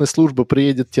прекрасная служба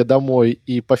приедет тебе домой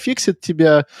и пофиксит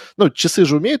тебя. Ну, часы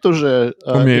же умеют уже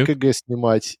ЭКГ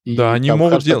снимать. Да, они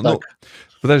могут делать...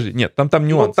 Подожди, нет, там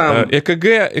нюанс.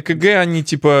 ЭКГ, они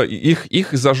типа, их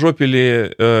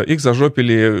зажопили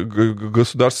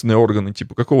государственные органы.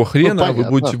 Типа, какого хрена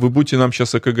вы будете нам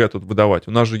сейчас ЭКГ тут выдавать?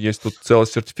 У нас же есть тут целая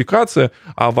сертификация,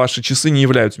 а ваши часы не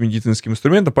являются медицинским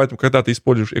инструментом, поэтому, когда ты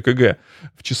используешь ЭКГ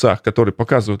в часах, которые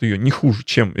показывают ее не хуже,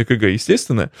 чем ЭКГ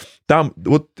естественное, там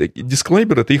вот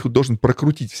дисклеймеры, ты их должен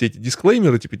прокрутить, все эти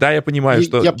дисклеймеры, типа, да, я понимаю,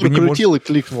 что... Я прокрутил и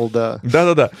кликнул, да.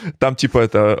 Да-да-да, там типа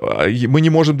это, мы не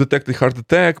можем детектить heart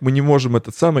attack, мы не можем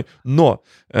этот самый, но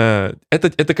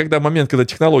это когда момент, когда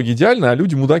технология идеальна, а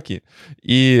люди мудаки.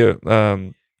 И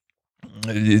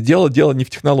дело не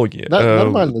в технологии. Да,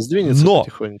 нормально, сдвинется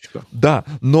потихонечку. Да,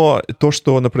 но то,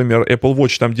 что, например, Apple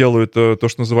Watch там делают то,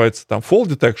 что называется там fall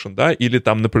detection, да, или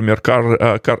там, например,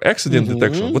 car accident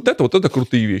detection, вот это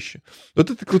крутые вещи.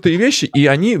 Вот это крутые вещи, и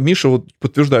они, Миша вот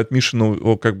подтверждают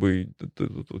Мишину как бы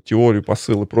теорию,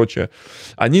 посыл и прочее,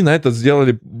 они на это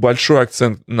сделали большой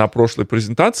акцент на прошлой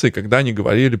презентации, когда они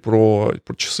говорили про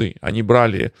часы. Они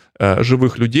брали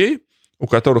живых людей, у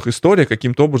которых история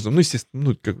каким-то образом, ну,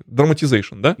 естественно, как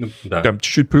драматизейшн, да? Да. Прям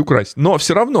чуть-чуть приукрасить. Но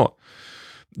все равно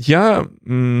я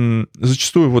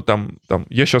зачастую вот там,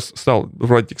 я сейчас стал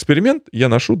проводить эксперимент, я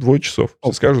ношу 2 часов.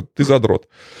 Все скажут, ты задрот.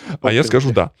 А я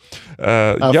скажу, да.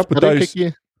 Я пытаюсь...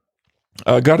 Какие?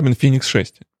 Garmin Fenix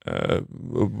 6.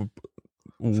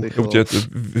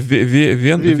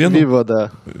 Vivo,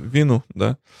 да. Вину,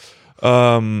 да.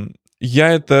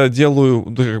 Я это делаю,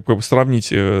 как бы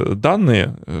сравнить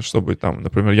данные, чтобы там,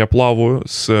 например, я плаваю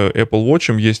с Apple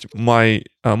Watch, есть My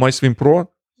Swim Pro,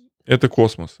 Это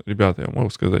космос, ребята, я могу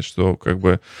сказать, что как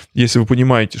бы, если вы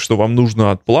понимаете, что вам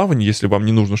нужно от плавания, если вам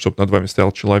не нужно, чтобы над вами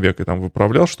стоял человек и там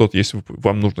выправлял что-то, если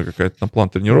вам нужно какая-то там план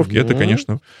тренировки, это,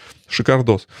 конечно,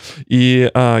 шикардос. И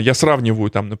я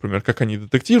сравниваю там, например, как они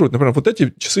детектируют. Например, вот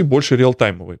эти часы больше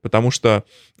реалтаймовые, потому что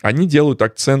они делают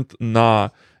акцент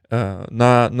на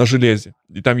железе.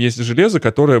 И там есть железо,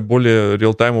 которое более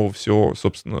реалтаймово все,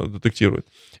 собственно, детектирует.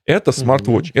 Это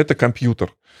смарт-вотч, это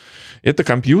компьютер. Это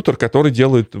компьютер, который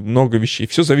делает много вещей.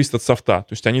 Все зависит от софта.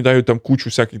 То есть они дают там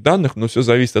кучу всяких данных, но все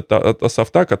зависит от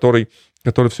софта, который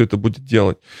все это будет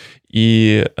делать.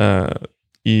 И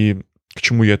к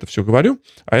чему я это все говорю?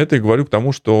 А это я говорю к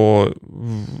тому, что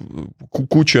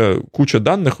куча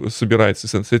данных собирается,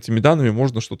 и с этими данными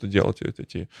можно что-то делать.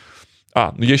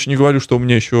 Ну я еще не говорю, что у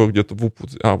меня еще где-то ВУП.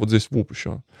 Вот здесь ВУП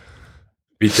еще.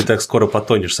 Ведь ты так скоро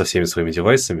потонешь со всеми своими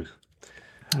девайсами.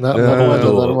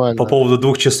 Нормально. По поводу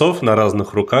 2 часов на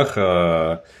разных руках,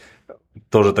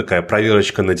 тоже такая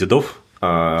проверочка на дедов.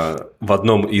 В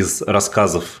одном из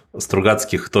рассказов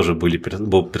Стругацких тоже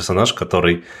был персонаж,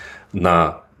 который,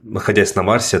 находясь на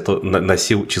Марсе,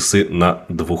 носил часы на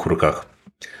 2 руках.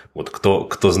 Вот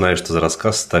кто знает, что за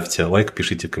рассказ, ставьте лайк,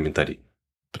 пишите комментарий.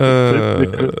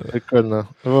 Прикольно.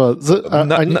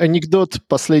 Анекдот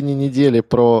последней недели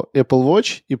про Apple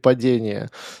Watch и падение.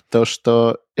 То,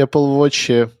 что Apple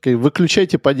Watch...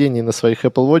 Выключайте падение на своих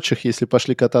Apple Watch, если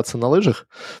пошли кататься на лыжах,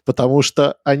 потому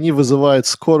что они вызывают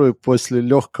скорую после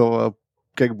легкого...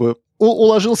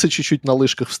 Уложился чуть-чуть на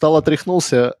лыжках, встал,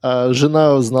 отряхнулся, а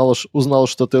жена узнала,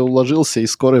 что ты уложился, и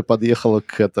скорая подъехала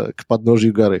к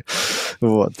подножью горы.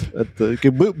 Вот. Это,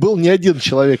 был не один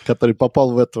человек, который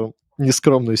попал в эту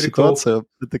нескромную ситуацию.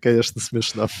 Это, конечно,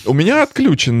 смешно. У меня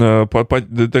отключено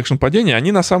detection падения.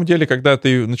 Они, на самом деле, когда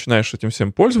ты начинаешь этим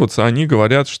всем пользоваться, они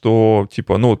говорят, что,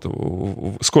 типа,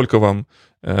 сколько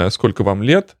вам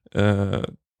лет,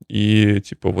 и,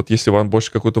 типа, вот если вам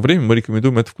больше какое-то время, мы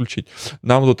рекомендуем это включить.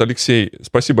 Нам тут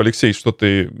спасибо, Алексей, что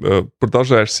ты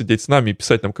продолжаешь сидеть с нами и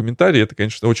писать нам комментарии. Это,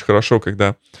 конечно, очень хорошо,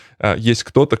 когда есть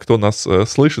кто-то, кто нас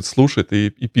слышит, слушает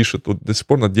и пишет. Вот до сих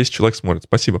пор на 10 человек смотрит.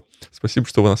 Спасибо. Спасибо,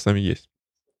 что вы с нами есть.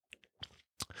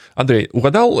 Андрей,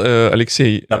 угадал,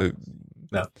 Алексей?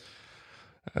 Да.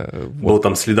 Был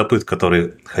там следопыт,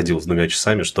 который ходил с 2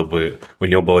 часами, чтобы у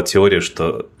него была теория,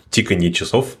 что тиканье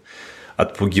часов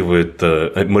отпугивает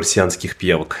марсианских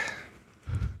пиявок.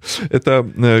 Это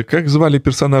как звали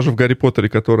персонажа в Гарри Поттере,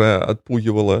 которая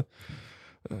отпугивала...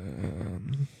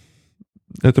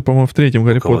 Это, по-моему, в 3-м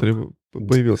Гарри Поттере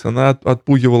появилась. Она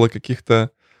отпугивала каких-то...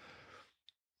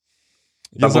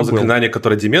 Там было заклинание,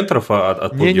 которое дементоров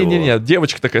отпугивало. Не-не-не,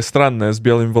 девочка такая странная, с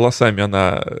белыми волосами,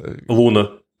 она... Луна.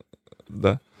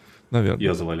 Да, наверное.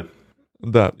 Ее звали.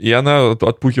 Да, и она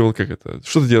отпугивала как это...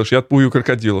 Что ты делаешь? Я отпугиваю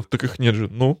крокодилов. Так их нет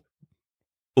же.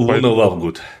 Луна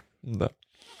Лавгуд. Да.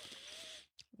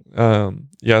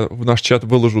 Я в наш чат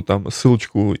выложу там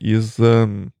ссылочку из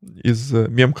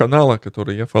мем-канала,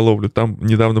 который я фоловлю. Там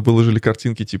недавно выложили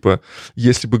картинки, типа,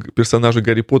 если бы персонажи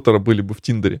Гарри Поттера были бы в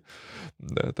Тиндере.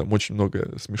 Да, там очень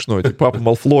много смешного. Типа, папа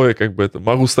Малфоя,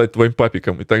 могу стать твоим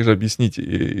папиком. И также объяснить,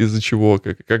 из-за чего,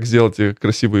 как сделать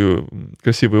красивые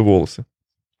волосы.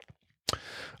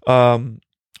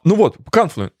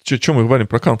 Confluent. Чем мы говорим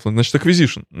про Confluent? Значит,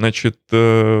 acquisition. Значит,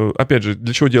 опять же,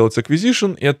 для чего делается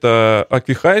acquisition? Это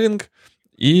acqui-hiring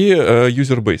и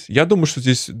user base. Я думаю, что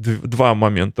здесь 2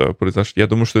 момента произошли. Я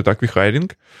думаю, что это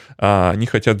acqui-hiring. Они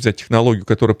хотят взять технологию,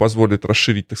 которая позволит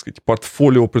расширить, так сказать,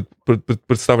 портфолио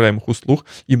представляемых услуг.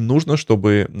 Им нужно,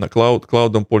 чтобы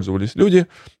клаудом пользовались люди.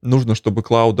 Нужно, чтобы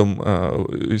клаудом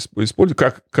использовали.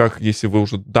 Как если вы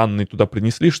уже данные туда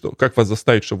принесли, как вас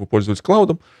заставить, чтобы вы пользовались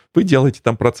клаудом, вы делаете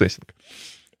там процессинг.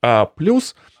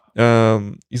 Плюс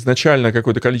изначально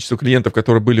какое-то количество клиентов,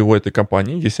 которые были у этой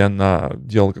компании, если она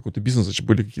делала какой-то бизнес, значит,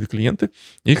 были какие-то клиенты,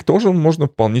 их тоже можно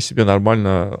вполне себе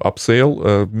нормально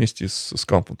апсейл вместе с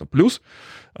Confluent. Плюс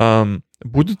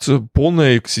будет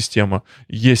полная экосистема.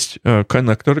 Есть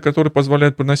коннекторы, которые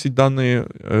позволяют приносить данные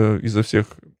изо всех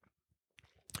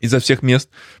мест.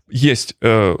 Есть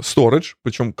storage,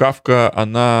 причем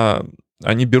Kafka,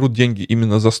 они берут деньги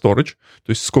именно за storage, то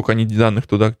есть сколько они данных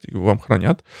туда вам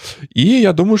хранят. И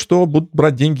я думаю, что будут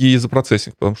брать деньги и за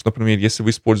процессинг, потому что, например, если вы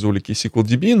использовали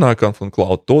KSQLDB на Confluent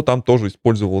Cloud, то там тоже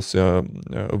использовалось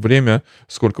время,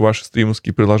 сколько ваши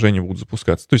стримовские приложения будут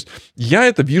запускаться. То есть я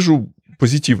это вижу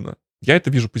позитивно.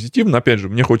 Опять же,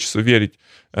 мне хочется верить.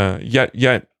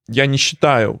 Я не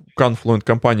считаю Confluent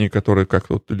компании, которые, как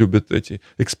вот любят эти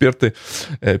эксперты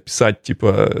писать,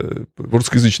 типа,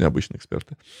 русскоязычные обычные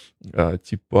эксперты,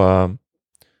 типа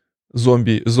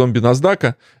зомби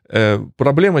NASDAQ.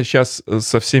 Проблема сейчас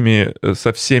со всеми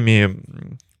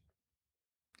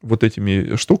вот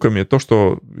этими штуками, то,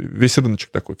 что весь рыночек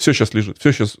такой, все сейчас лежит,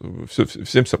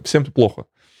 всем плохо.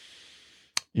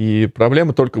 И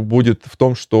проблема только будет в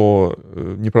том, что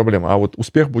не проблема, а вот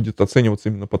успех будет оцениваться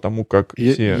именно потому, как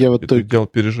все это дело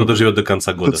переживут. Кто доживет до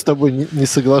конца года. Тут с тобой не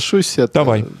соглашусь.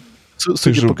 Давай.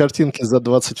 Судя по картинке за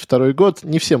 22 год,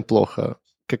 не всем плохо.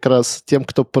 Как раз тем,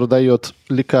 кто продает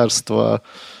лекарства,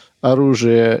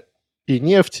 оружие и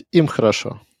нефть, им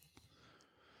хорошо.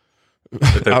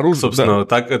 Это, собственно,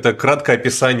 так, это краткое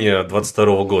описание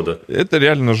 22 года. Это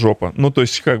реально жопа. Ну, то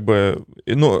есть, как бы,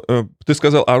 ты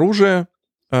сказал оружие,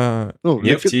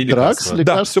 нефть и лекарства.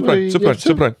 Да, все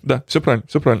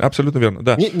правильно, абсолютно верно.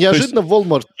 Да. Неожиданно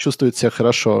Walmart чувствует себя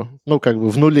хорошо,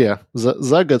 в нуле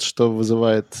за год, что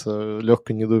вызывает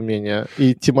легкое недоумение,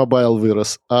 и T-Mobile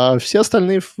вырос, а все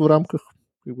остальные в рамках.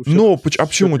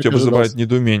 Почему у тебя вызывает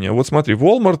недоумение? Вот смотри,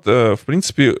 Walmart, в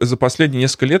принципе, за последние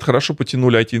несколько лет хорошо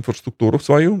потянули IT-инфраструктуру в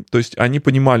свою, то есть они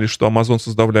понимали, что Amazon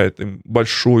составляет им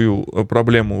большую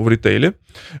проблему в ритейле.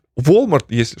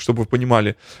 Walmart, чтобы вы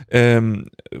понимали, Walmart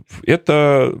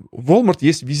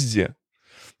есть везде.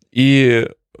 И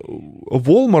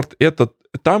Walmart — это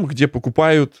там, где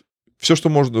покупают все, что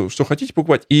можно, что хотите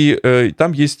покупать, и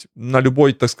там есть на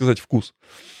любой, так сказать, вкус.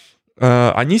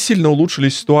 Они сильно улучшили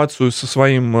ситуацию со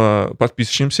своим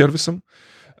подписочным сервисом.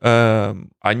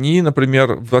 Они,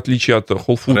 например, в отличие от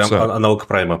Whole Foods... Аналог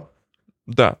Прайма.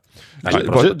 Да.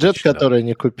 Джет, который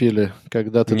они купили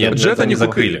когда-то... Нет, Джет они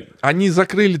закрыли. Они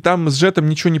закрыли, там с Джетом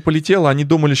ничего не полетело, они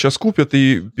думали, сейчас купят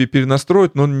и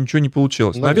перенастроят, но ничего не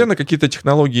получилось. Наверное, какие-то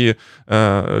технологии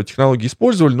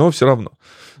использовали, но все равно.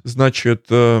 Значит,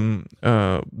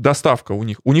 доставка у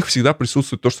них всегда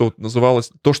присутствует то, что вот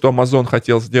называлось, то, что Amazon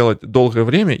хотел сделать долгое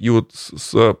время, и вот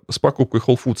с покупкой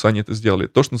Whole Foods они это сделали,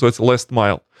 то, что называется last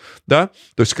mile, да,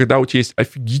 то есть когда у тебя есть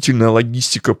офигительная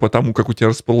логистика по тому, как у тебя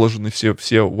расположены все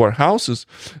warehouses,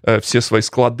 все свои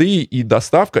склады и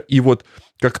доставка, и вот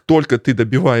как только ты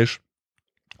добиваешь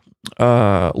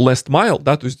last mile,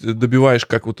 да, то есть добиваешь,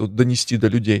 как вот донести до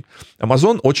людей.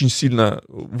 Amazon очень сильно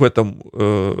в этом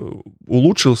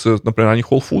улучшился, например, они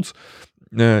Whole Foods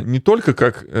не только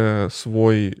как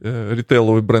свой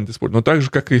ритейловый бренд используют, но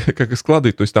также как и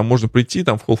склады, то есть там можно прийти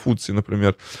там в Whole Foods,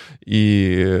 например,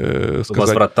 и сказать...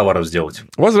 Возврат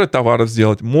товаров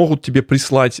сделать. Могут тебе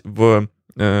прислать в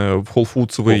Whole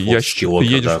Foods ящик, ты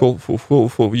едешь в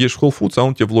Whole Foods, а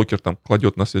он тебе в локер там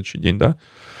кладет на следующий день, да.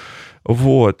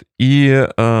 Вот, и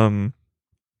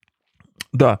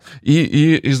да,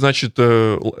 и значит, у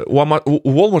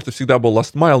Walmart всегда был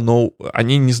last mile, но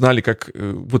они не знали, как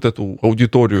вот эту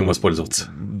аудиторию... воспользоваться.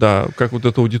 Да, как вот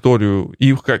эту аудиторию...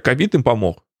 И ковид им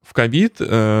помог. В ковид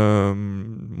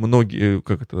многие...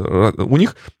 у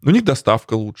них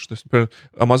доставка лучше. То есть, например,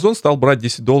 Amazon стал брать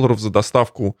 $10 за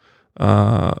доставку из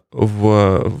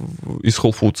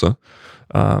Whole Foods.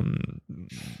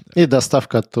 И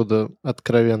доставка оттуда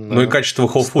откровенно... Ну и качество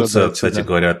Whole Foods, кстати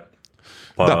говоря,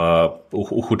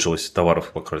 ухудшилось,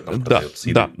 товаров покроет там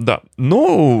продается. Да.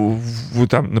 Ну, вы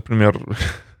там, например,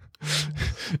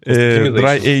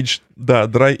 dry-aged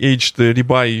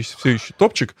ribeye все еще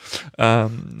топчик,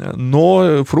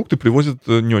 но фрукты привозят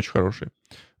не очень хорошие.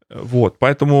 Вот,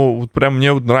 поэтому вот прям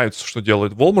мне нравится, что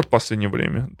делает Walmart в последнее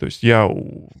время. То есть я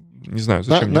не знаю,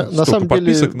 зачем мне столько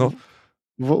подписок, но...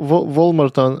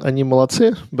 Walmart, они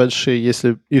молодцы большие.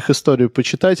 Если их историю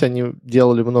почитать, они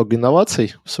делали много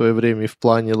инноваций в свое время и в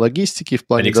плане логистики, и в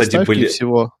плане доставки и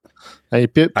всего. Они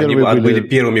были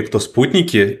первыми, кто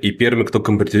спутники, и первыми, кто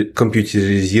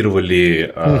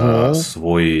компьютеризировали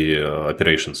свой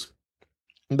operations.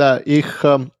 Да, их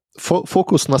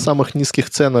фокус на самых низких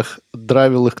ценах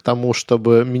драйвил их к тому,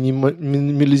 чтобы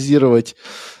минимализировать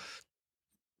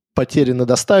потери на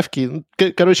доставке.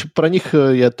 Короче, про них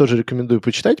я тоже рекомендую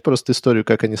почитать просто историю,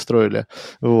 как они строили.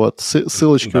 Вот.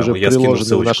 Ссылочки уже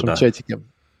приложены в нашем чатике.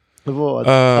 Вот.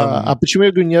 А почему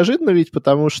я говорю неожиданно? Ведь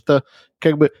потому что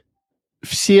как бы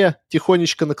все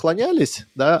тихонечко наклонялись,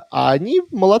 да, а они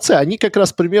молодцы. Они как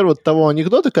раз пример вот того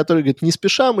анекдота, который говорит, не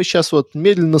спеша, мы сейчас вот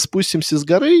медленно спустимся с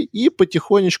горы и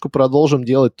потихонечку продолжим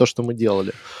делать то, что мы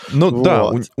делали. Ну вот.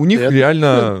 Да, у них это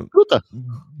реально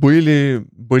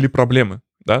были проблемы.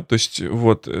 Да, то есть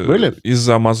вот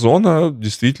из-за Амазона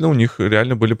действительно у них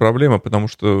реально были проблемы, потому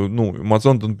что,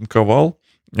 Амазон демпинговал,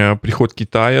 приход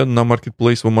Китая на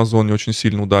маркетплейс в Амазоне очень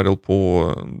сильно ударил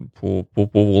по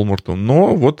Walmart,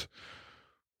 но вот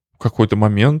в какой-то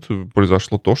момент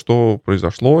произошло то, что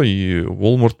произошло, и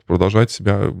Walmart продолжает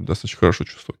себя достаточно хорошо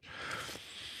чувствовать.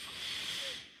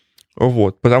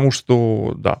 Вот, потому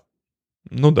что, да.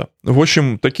 Ну да. В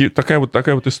общем, такая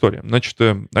вот история. Значит,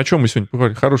 о чем мы сегодня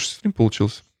поговорили? Хороший стрим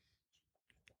получился.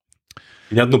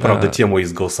 Ни одну, правда, тему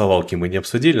из голосовалки мы не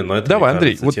обсудили, но это, давай, мне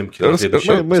кажется, Андрей, темки на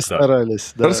следующий мы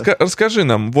старались, да. Расскажи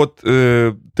нам, вот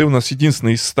ты у нас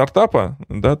единственный из стартапа,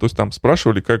 да, то есть там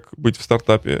спрашивали, как быть в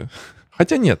стартапе.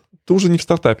 Хотя нет, ты уже не в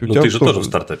стартапе. Ну, ты же тоже в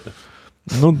стартапе.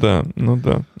 Ну да.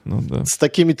 С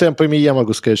такими темпами я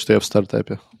могу сказать, что я в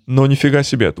стартапе. Но нифига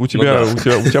себе, у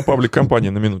тебя паблик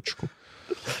компания на минуточку.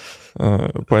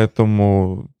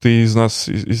 Поэтому ты из нас,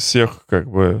 из всех, как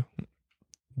бы,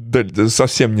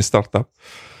 совсем не стартап.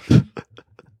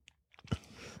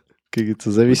 Как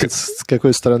это зависит, с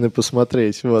какой стороны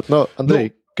посмотреть. Вот. Но,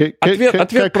 Андрей,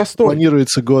 ответ простой.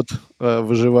 Планируется год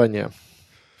выживания?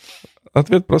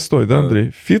 Ответ простой, да,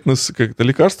 Андрей? Фитнес, как-то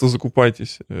лекарства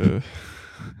закупайтесь.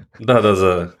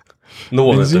 Да. Ну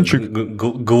вот, бензинчик.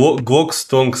 Glocks,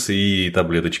 Stonks и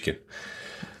таблеточки.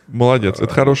 Молодец.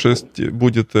 Это хорошая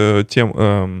будет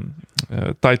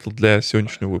тайтл для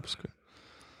сегодняшнего выпуска.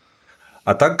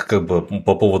 А так, как бы,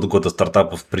 по поводу года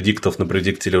стартапов, предиктов на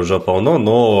предиктиле уже полно,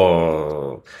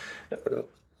 но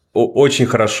очень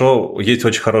хорошо, есть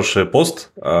очень хороший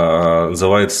пост,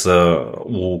 называется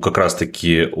как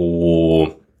раз-таки у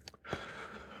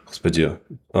PG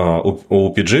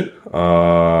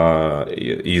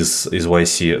из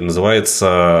YC,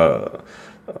 называется,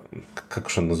 как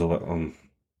же он называется?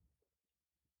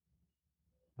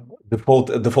 Default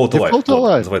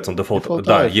Alive. Называется он Default.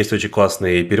 Да, есть очень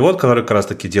классный перевод, который как раз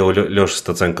таки делал Леша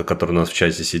Стаценко, который у нас в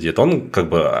чате сидит. Он как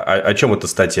бы... О чем эта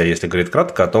статья, если говорить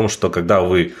кратко? О том, что когда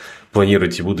вы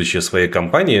планируете будущее своей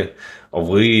компании,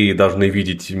 вы должны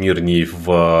видеть мир не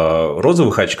в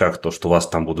розовых очках, то, что у вас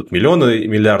там будут миллионы,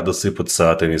 миллиарды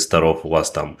сыпаться от инвесторов, у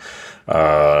вас там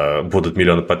будут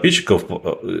миллионы подписчиков.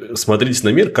 Смотрите на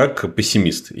мир как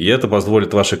пессимист. И это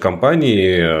позволит вашей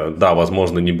компании, да,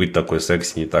 возможно, не быть такой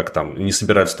секси, не так там, не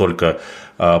собирать столько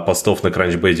постов на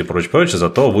Crunchbase и прочее,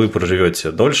 зато вы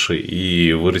проживете дольше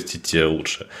и вырастете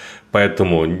лучше.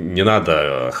 Поэтому не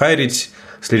надо хайрить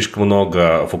слишком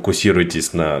много,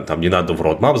 фокусируйтесь на... Там не надо в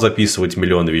roadmap записывать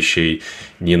миллионы вещей,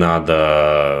 не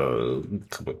надо...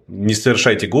 не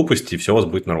совершайте глупости, и все у вас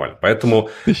будет нормально.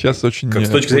 Поэтому сейчас очень с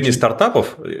точки зрения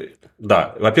стартапов,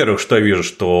 да, во-первых, что я вижу,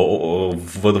 что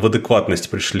в адекватность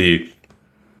пришли...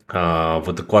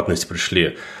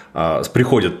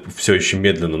 приходят все еще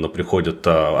медленно, но приходят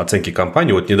оценки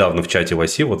компании. Вот недавно в чате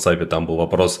YC, в WhatsApp, там был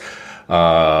вопрос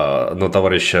на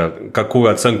товарища,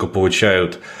 какую оценку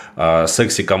получают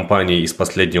секси-компании из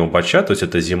последнего батча, то есть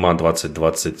это зима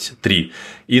 2023,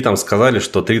 и там сказали,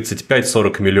 что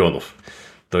 35-40 миллионов.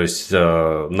 То есть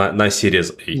на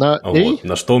Series A. На вот,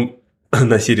 на что?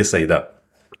 На Series A, да.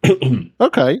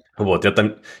 Окей. Вот, я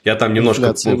там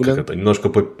немножко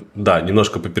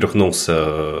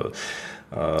поперхнулся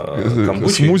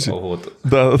камбучей. Смузи. Вот.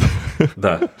 Да.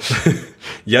 Да.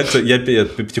 Я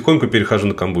потихоньку перехожу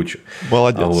на камбучу.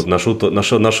 Молодец. Вот,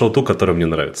 нашел ту, которая мне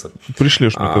нравится.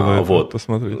 Пришлешь мне когда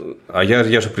посмотреть. А я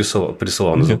же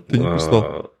присылал. Нет, ты не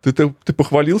прислал. Ты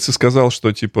похвалился, сказал,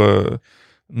 что типа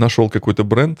нашел какой-то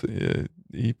бренд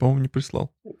и, по-моему, не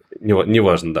прислал.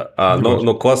 Неважно, да.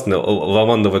 Но классная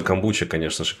лавандовая камбуча,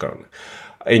 конечно, шикарная.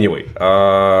 Anyway,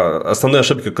 основные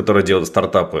ошибки, которые делают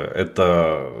стартапы,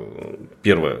 это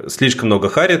первое. Слишком много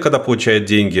хари, когда получают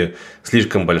деньги,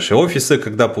 слишком большие офисы,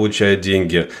 когда получают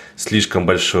деньги, слишком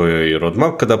большой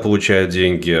roadmap, когда получают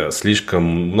деньги, слишком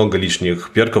много лишних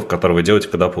перков, которые вы делаете,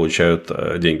 когда получают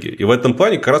деньги. И в этом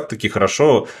плане как раз-таки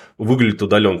хорошо выглядит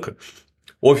удаленка.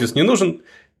 Офис не нужен,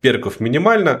 перков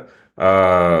минимально,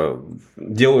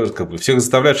 делают, всех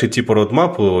заставляешь идти по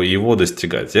родмапу и его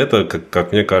достигать. Это,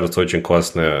 как мне кажется, очень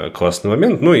классный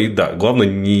момент. Ну и да, главное,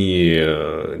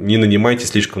 не нанимайте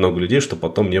слишком много людей, чтобы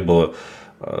потом не было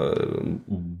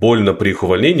больно при их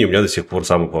увольнении. У меня до сих пор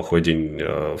самый плохой день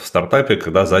в стартапе,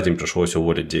 когда за день пришлось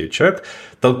уволить 9 человек.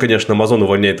 Там, конечно, Amazon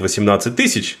увольняет 18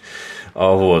 тысяч.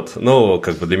 Вот. Но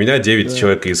для меня 9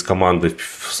 человек из команды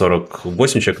в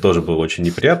 48 человек тоже было очень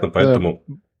неприятно, поэтому...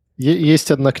 Есть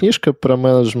одна книжка про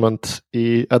менеджмент,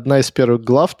 и одна из первых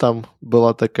глав там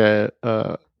была такая,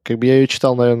 я ее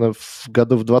читал, наверное, в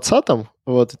году в 2020,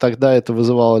 вот, и тогда это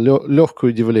вызывало легкое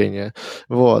удивление.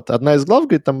 Вот. Одна из глав,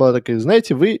 говорит, там была такая,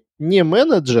 знаете, вы не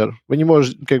менеджер, вы не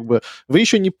можете, вы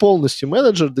еще не полностью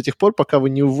менеджер до тех пор, пока вы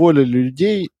не уволили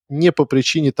людей не по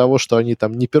причине того, что они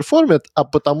там не перформят, а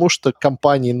потому что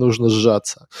компании нужно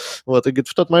сжаться. Вот. И говорит,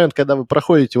 в тот момент, когда вы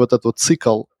проходите вот этот вот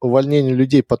цикл увольнения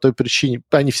людей по той причине,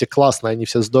 они все классные, они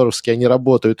все здоровские, они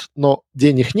работают, но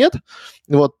денег нет,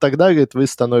 вот тогда, говорит, вы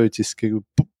становитесь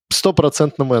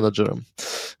 100% менеджером.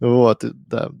 Вот,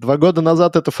 да. 2 года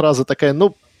назад эта фраза такая,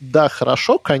 да,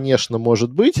 хорошо, конечно, может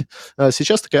быть. А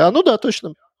сейчас такая, да,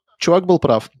 точно, чувак был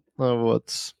прав. Вот.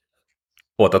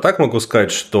 Вот, а так могу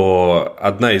сказать, что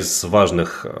одна из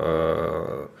важных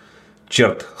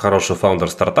черт хорошего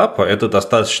фаундер-стартапа – это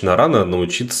достаточно рано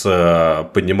научиться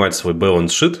поднимать свой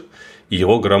баланс-шит и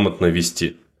его грамотно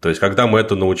вести. То есть, когда мы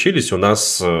это научились, у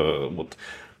нас…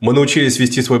 мы научились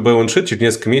вести свой баланс-шит, через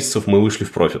несколько месяцев мы вышли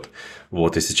в профит.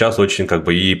 Вот, и сейчас очень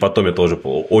И потом я тоже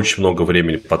очень много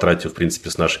времени потратил, в принципе,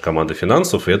 с нашей командой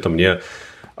финансов, и это мне…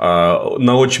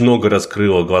 на очень много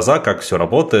раскрыло глаза, как все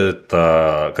работает,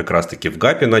 как раз-таки в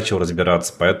гапе начал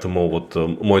разбираться, поэтому вот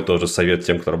мой тоже совет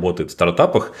тем, кто работает в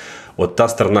стартапах, вот та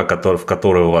сторона, в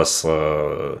которой у вас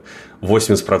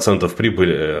 80%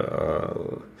 прибыли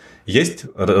есть,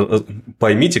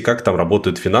 поймите, как там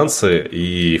работают финансы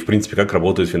и, в принципе, как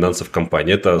работают финансы в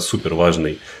компании. Это супер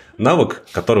важный навык,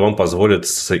 который вам позволит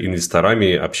с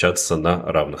инвесторами общаться на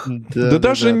равных.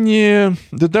 Даже не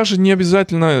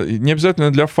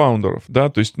обязательно для фаундеров, да,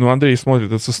 то есть, Андрей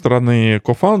смотрит это со стороны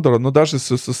кофаундера, но даже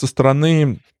со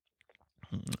стороны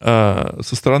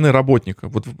работника.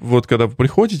 Вот когда вы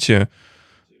приходите,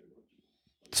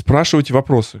 спрашивайте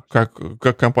вопросы, как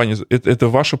компания, это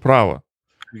ваше право.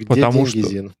 Где потому деньги, что,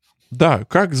 Зин? Да,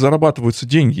 как зарабатываются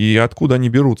деньги и откуда они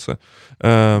берутся.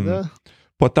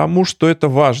 Потому что это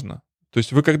важно. То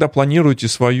есть вы, когда планируете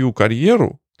свою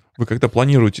карьеру, вы, когда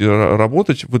планируете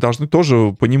работать, вы должны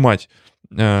тоже понимать,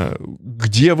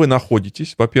 где вы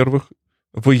находитесь, во-первых.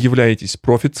 Вы являетесь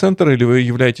профит-центр или вы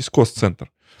являетесь кост-центр.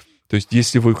 То есть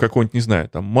если вы какой-нибудь, не знаю,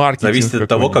 там, маркетинг... Зависит от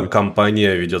того, как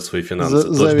компания ведет свои финансы.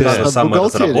 Зависит от самая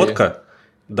бухгалтерии. разработка...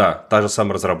 Да, та же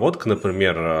самая разработка,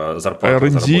 например, зарплата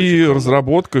R&D,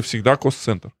 разработка всегда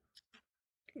кост-центр.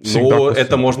 Ну,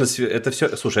 это можно, это все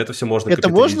можно это капитализировать. Это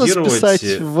можно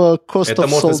списать в cost это of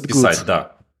можно sold списать, goods.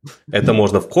 да. Это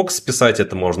можно в КОКС списать,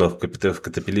 это можно в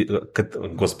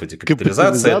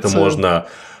капитализация, это можно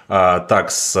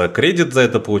такс кредит за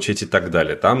это получить и так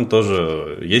далее. Там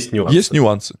тоже есть нюансы. Есть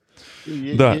нюансы.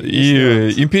 Да,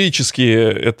 и эмпирически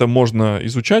это можно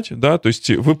изучать, да, то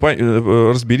есть вы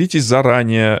разберитесь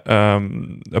заранее,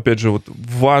 опять же, вот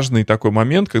важный такой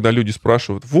момент, когда люди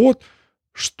спрашивают, вот,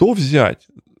 что взять,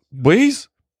 бейз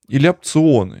или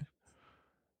опционы?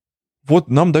 Вот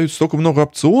нам дают столько много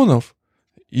опционов,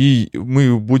 и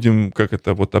мы будем,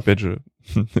 опять же,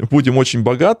 будем очень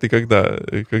богаты, когда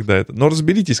это... Но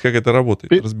разберитесь, как это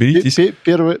работает. Разберитесь.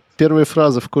 Первая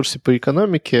фраза в курсе по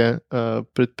экономике.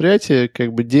 Предприятие,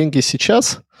 деньги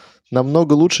сейчас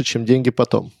намного лучше, чем деньги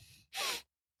потом.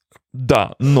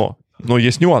 Да, но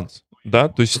есть нюанс. Да?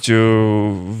 То есть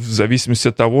в зависимости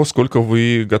от того, сколько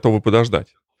вы готовы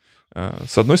подождать.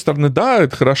 С одной стороны, да,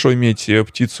 это хорошо иметь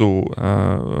птицу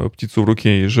в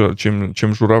руке,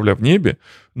 чем журавля в небе,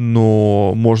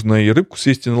 но можно и рыбку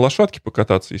съесть, и на лошадке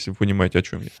покататься, если вы понимаете, о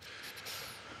чем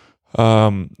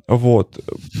я. Вот.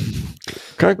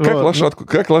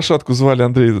 Как лошадку звали,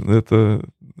 Андрей, это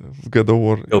в God of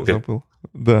War? Элпи. Забыл.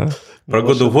 Да. Про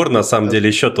God of War, на самом деле,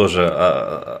 еще тоже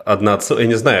одна отсылка. Я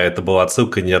не знаю, это была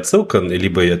отсылка, не отсылка,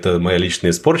 либо это моя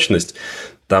личная испорченность.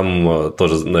 Там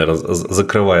тоже, наверное,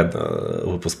 закрывает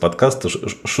выпуск подкаста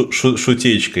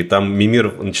шутеечкой. Там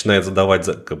Мимир начинает задавать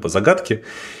загадки,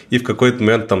 и в какой-то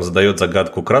момент там задает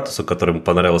загадку Кратусу, которая ему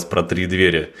понравилась, про 3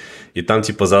 двери. И там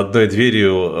типа за одной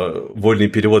дверью вольный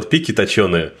перевод пики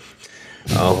точеные.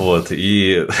 Вот,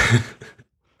 и...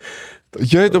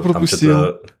 Я это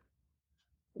пропустил.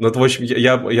 Ну, в общем,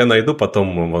 я найду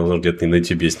потом, возможно, где-то на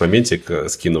YouTube есть моментик,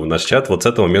 скину в наш чат. Вот с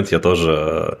этого момента я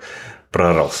тоже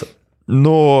проорался.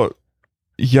 Но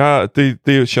ты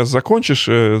сейчас закончишь,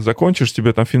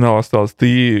 тебе там финал осталось,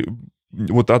 ты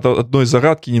вот от одной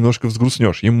загадки немножко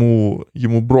взгрустнешь. Ему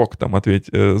Брок там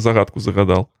загадку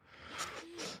загадал.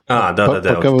 Да.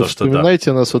 Пока вы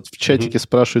вспоминаете, нас вот в чатике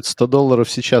спрашивают, $100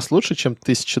 сейчас лучше, чем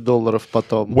 $1000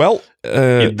 потом? Well,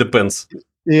 it depends.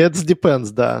 It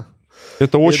depends, да.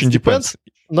 Это очень depends.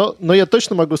 Но я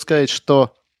точно могу сказать,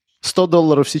 что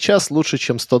 $100 сейчас лучше,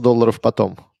 чем $100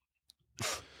 потом.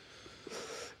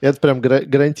 Это прям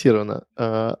гарантированно.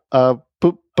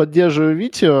 Поддерживаю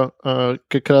Витю,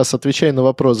 как раз отвечая на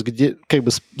вопрос,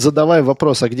 задавая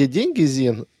вопрос, а где деньги,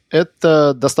 Зин,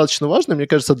 это достаточно важно, мне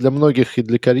кажется, для многих и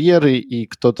для карьеры, и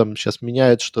кто там сейчас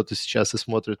меняет что-то сейчас и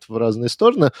смотрит в разные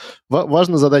стороны.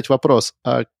 Важно задать вопрос,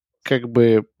 а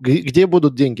где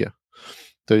будут деньги?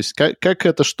 То есть как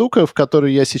эта штука, в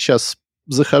которую я сейчас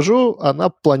захожу, она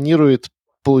планирует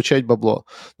получать бабло.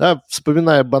 Да,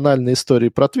 вспоминая банальные истории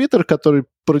про Твиттер, который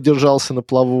продержался на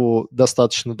плаву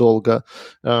достаточно долго.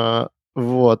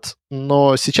 Вот.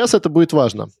 Но сейчас это будет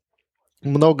важно.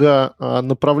 Много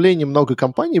направлений, много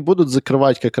компаний будут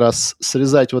закрывать как раз,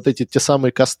 срезать вот те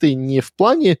самые косты не в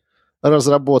плане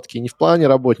разработки, не в плане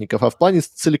работников, а в плане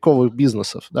целиковых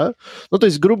бизнесов, да. Ну, то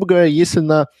есть, грубо говоря, если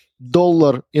на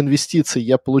 $1 инвестиций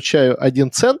я получаю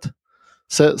 1 цент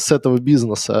с этого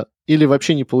бизнеса или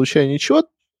вообще не получаю ничего,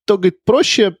 то, говорит,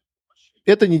 проще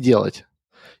это не делать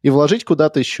и вложить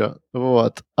куда-то еще.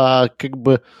 Вот. А как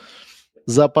бы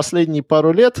за последние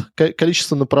пару лет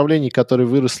количество направлений, которые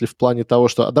выросли в плане того,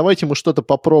 что а давайте мы что-то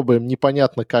попробуем,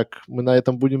 непонятно, как мы на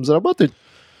этом будем зарабатывать,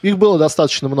 их было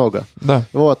достаточно много. Да.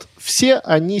 Вот. Все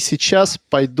они сейчас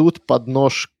пойдут под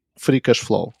нож free cash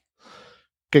flow.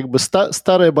 Как бы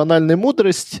старая банальная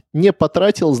мудрость: не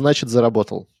потратил, значит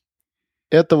заработал.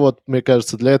 Это вот, мне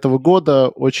кажется, для этого года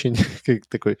очень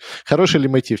такой хороший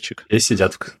лейтмотивчик. И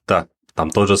сидят, да. Там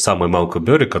тот же самый Малкольм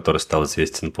Берри, который стал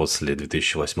известен после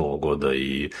 2008 года,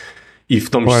 и в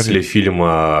том числе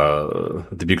фильма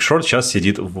The Big Short, сейчас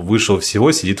вышел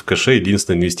всего, сидит в кэше.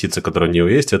 Единственная инвестиция, которая у него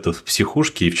есть, это в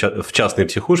психушки, в частные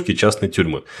психушки и частные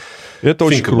тюрьмы. Это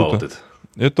очень круто.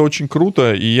 Это очень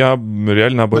круто, и я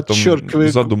реально об этом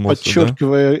задумался.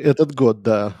 Подчеркивая этот год,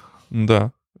 да.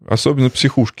 Да, особенно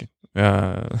психушки.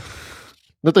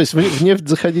 Ну, то есть в нефть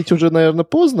заходить уже, наверное,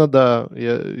 поздно, да,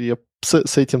 я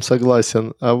с этим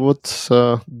согласен. А вот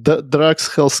drugs,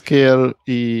 healthcare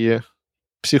и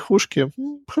психушки,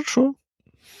 хорошо.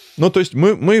 Ну, то есть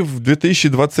мы в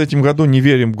 2023 году не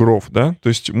верим в growth, да? То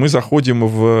есть мы заходим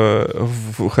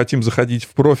хотим заходить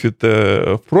в профит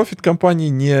компании,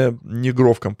 не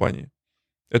growth компании.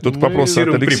 Это вот вопрос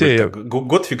от Алексея.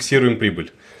 Год фиксируем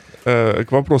прибыль. К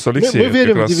вопросу Алексея, мы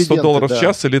верим как раз $100 в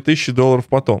час или $1000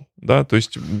 потом, да, то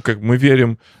есть как мы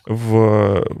верим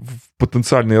в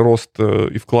потенциальный рост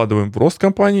и вкладываем в рост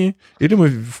компании, или мы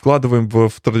вкладываем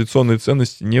в традиционные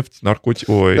ценности: нефть,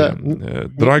 наркотики,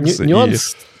 драгс.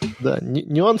 Нюанс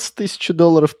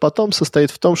 $1000 потом состоит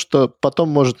в том, что потом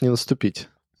может не наступить.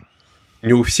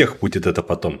 Не у всех будет это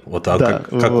потом. Вот,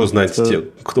 как узнать,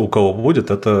 у кого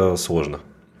будет, это сложно.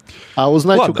 А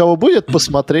узнать, у кого будет,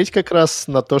 посмотреть как раз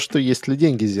на то, что есть ли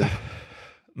деньги, Зин.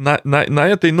 На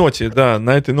этой ноте,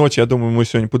 я думаю, мы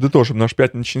сегодня подытожим наш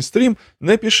пятничный стрим.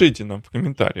 Напишите нам в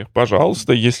комментариях,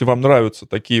 пожалуйста, если вам нравятся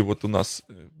такие вот у нас...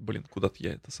 куда-то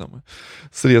я это самое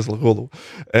срезал голову.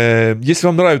 Если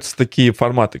вам нравятся такие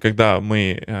форматы, когда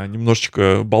мы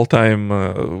немножечко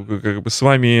болтаем как бы с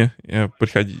вами,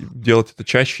 делать это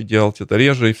чаще, делать это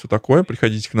реже и все такое,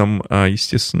 приходите к нам,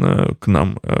 естественно,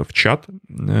 в чат.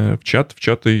 В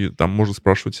чат, и там можно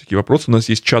спрашивать всякие вопросы. У нас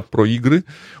есть чат про игры,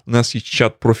 у нас есть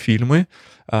чат про фильмы,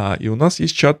 и у нас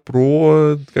есть чат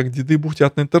про как деды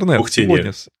бухтят на интернет.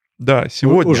 Бухтение.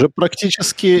 Сегодня. Уже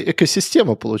практически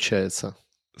экосистема получается.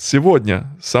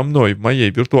 Сегодня со мной в моей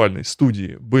виртуальной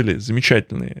студии были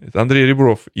замечательные Андрей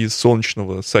Ребров из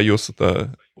Солнечного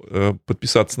Союза.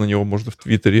 Подписаться на него можно в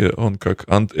Твиттере, он как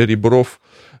Ребров.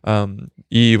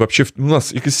 И вообще у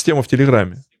нас экосистема в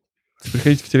Телеграме.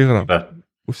 Приходите в Телеграм. Да.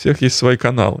 У всех есть свои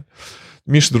каналы.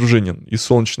 Миша Дружинин из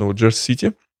Солнечного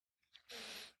Джерси-Сити.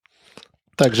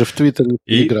 Также в Твиттере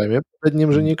и Телеграме под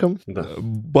одним же ником. Да.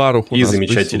 Барух у нас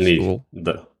замечательный,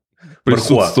 да.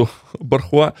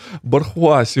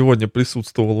 Бархуа сегодня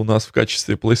присутствовал у нас в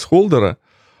качестве плейсхолдера.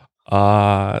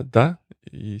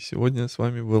 И сегодня с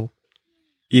вами был.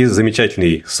 И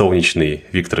замечательный солнечный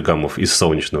Виктор Гамов из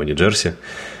солнечного Нью-Джерси,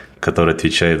 который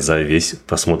отвечает за весь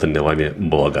посмотренный вами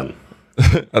балаган.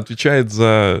 Отвечает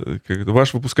за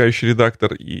ваш выпускающий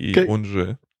редактор, и он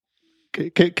же...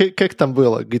 Как там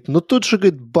было? Говорит, тут же,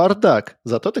 бардак,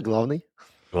 зато ты главный.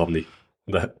 Главный.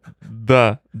 Да.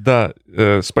 Да.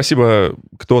 Спасибо,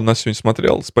 кто нас сегодня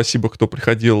смотрел. Спасибо, кто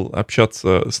приходил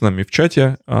общаться с нами в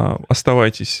чате.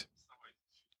 Оставайтесь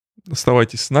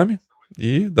с нами.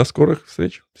 И до скорых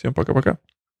встреч. Всем пока-пока.